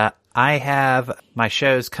 And I have my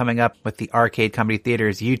shows coming up with the Arcade Comedy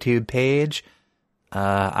Theater's YouTube page.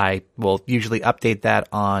 I will usually update that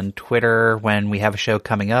on Twitter when we have a show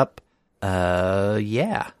coming up.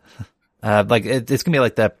 Yeah. It's gonna be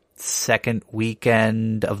like the second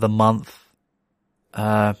weekend of the month.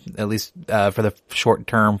 At least, for the short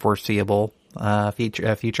term foreseeable,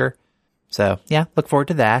 future. So yeah, look forward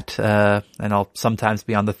to that. And I'll sometimes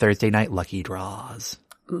be on the Thursday night lucky draws.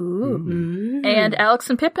 Ooh. And Alex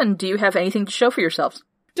and Pippin, do you have anything to show for yourselves?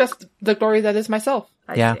 Just the glory that is myself.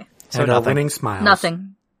 I see. So and winning smiles.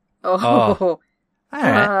 Nothing. Oh. All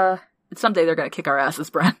right. Someday they're gonna kick our asses,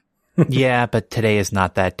 Brent. Yeah, but today is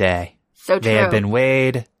not that day. So true. They have been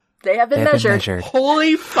weighed. They have been measured.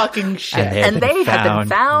 Holy fucking shit. And they have been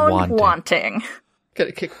found wanting.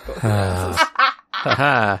 Gonna kick both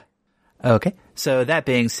asses. Okay. So that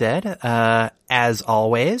being said, as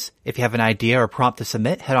always, if you have an idea or prompt to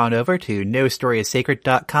submit, head on over to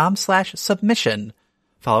nostorysacred.com/submission.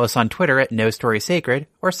 Follow us on Twitter at nostorysacred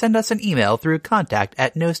or send us an email through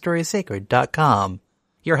contact@nostorysacred.com.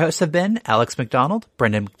 Your hosts have been Alex McDonald,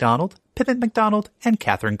 Brendan McDonald, Pippin McDonald, and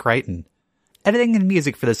Catherine Crichton. Editing and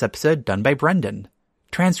music for this episode done by Brendan.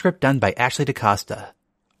 Transcript done by Ashley DaCosta.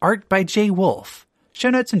 Art by Jay Wolf.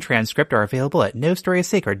 Show notes and transcript are available at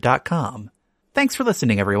nostorysacred.com. Thanks for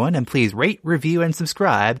listening, everyone, and please rate, review, and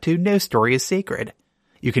subscribe to No Story is Sacred.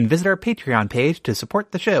 You can visit our Patreon page to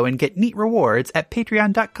support the show and get neat rewards at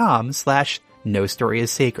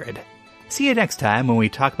patreon.com/nostoryyssacred. See you next time when we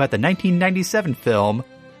talk about the 1997 film...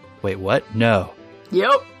 Wait, what? No.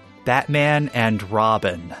 Yep. Batman and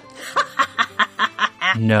Robin.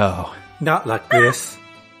 No. Not like this.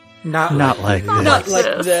 Not like this. Not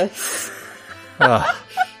like this.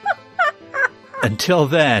 Until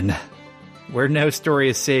then, where no story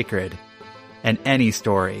is sacred, and any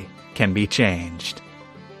story can be changed.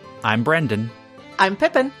 I'm Brendan. I'm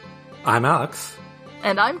Pippin. I'm Alex.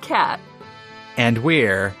 And I'm Kat. And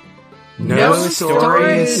we're... No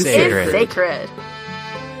Story is Sacred. Sacred.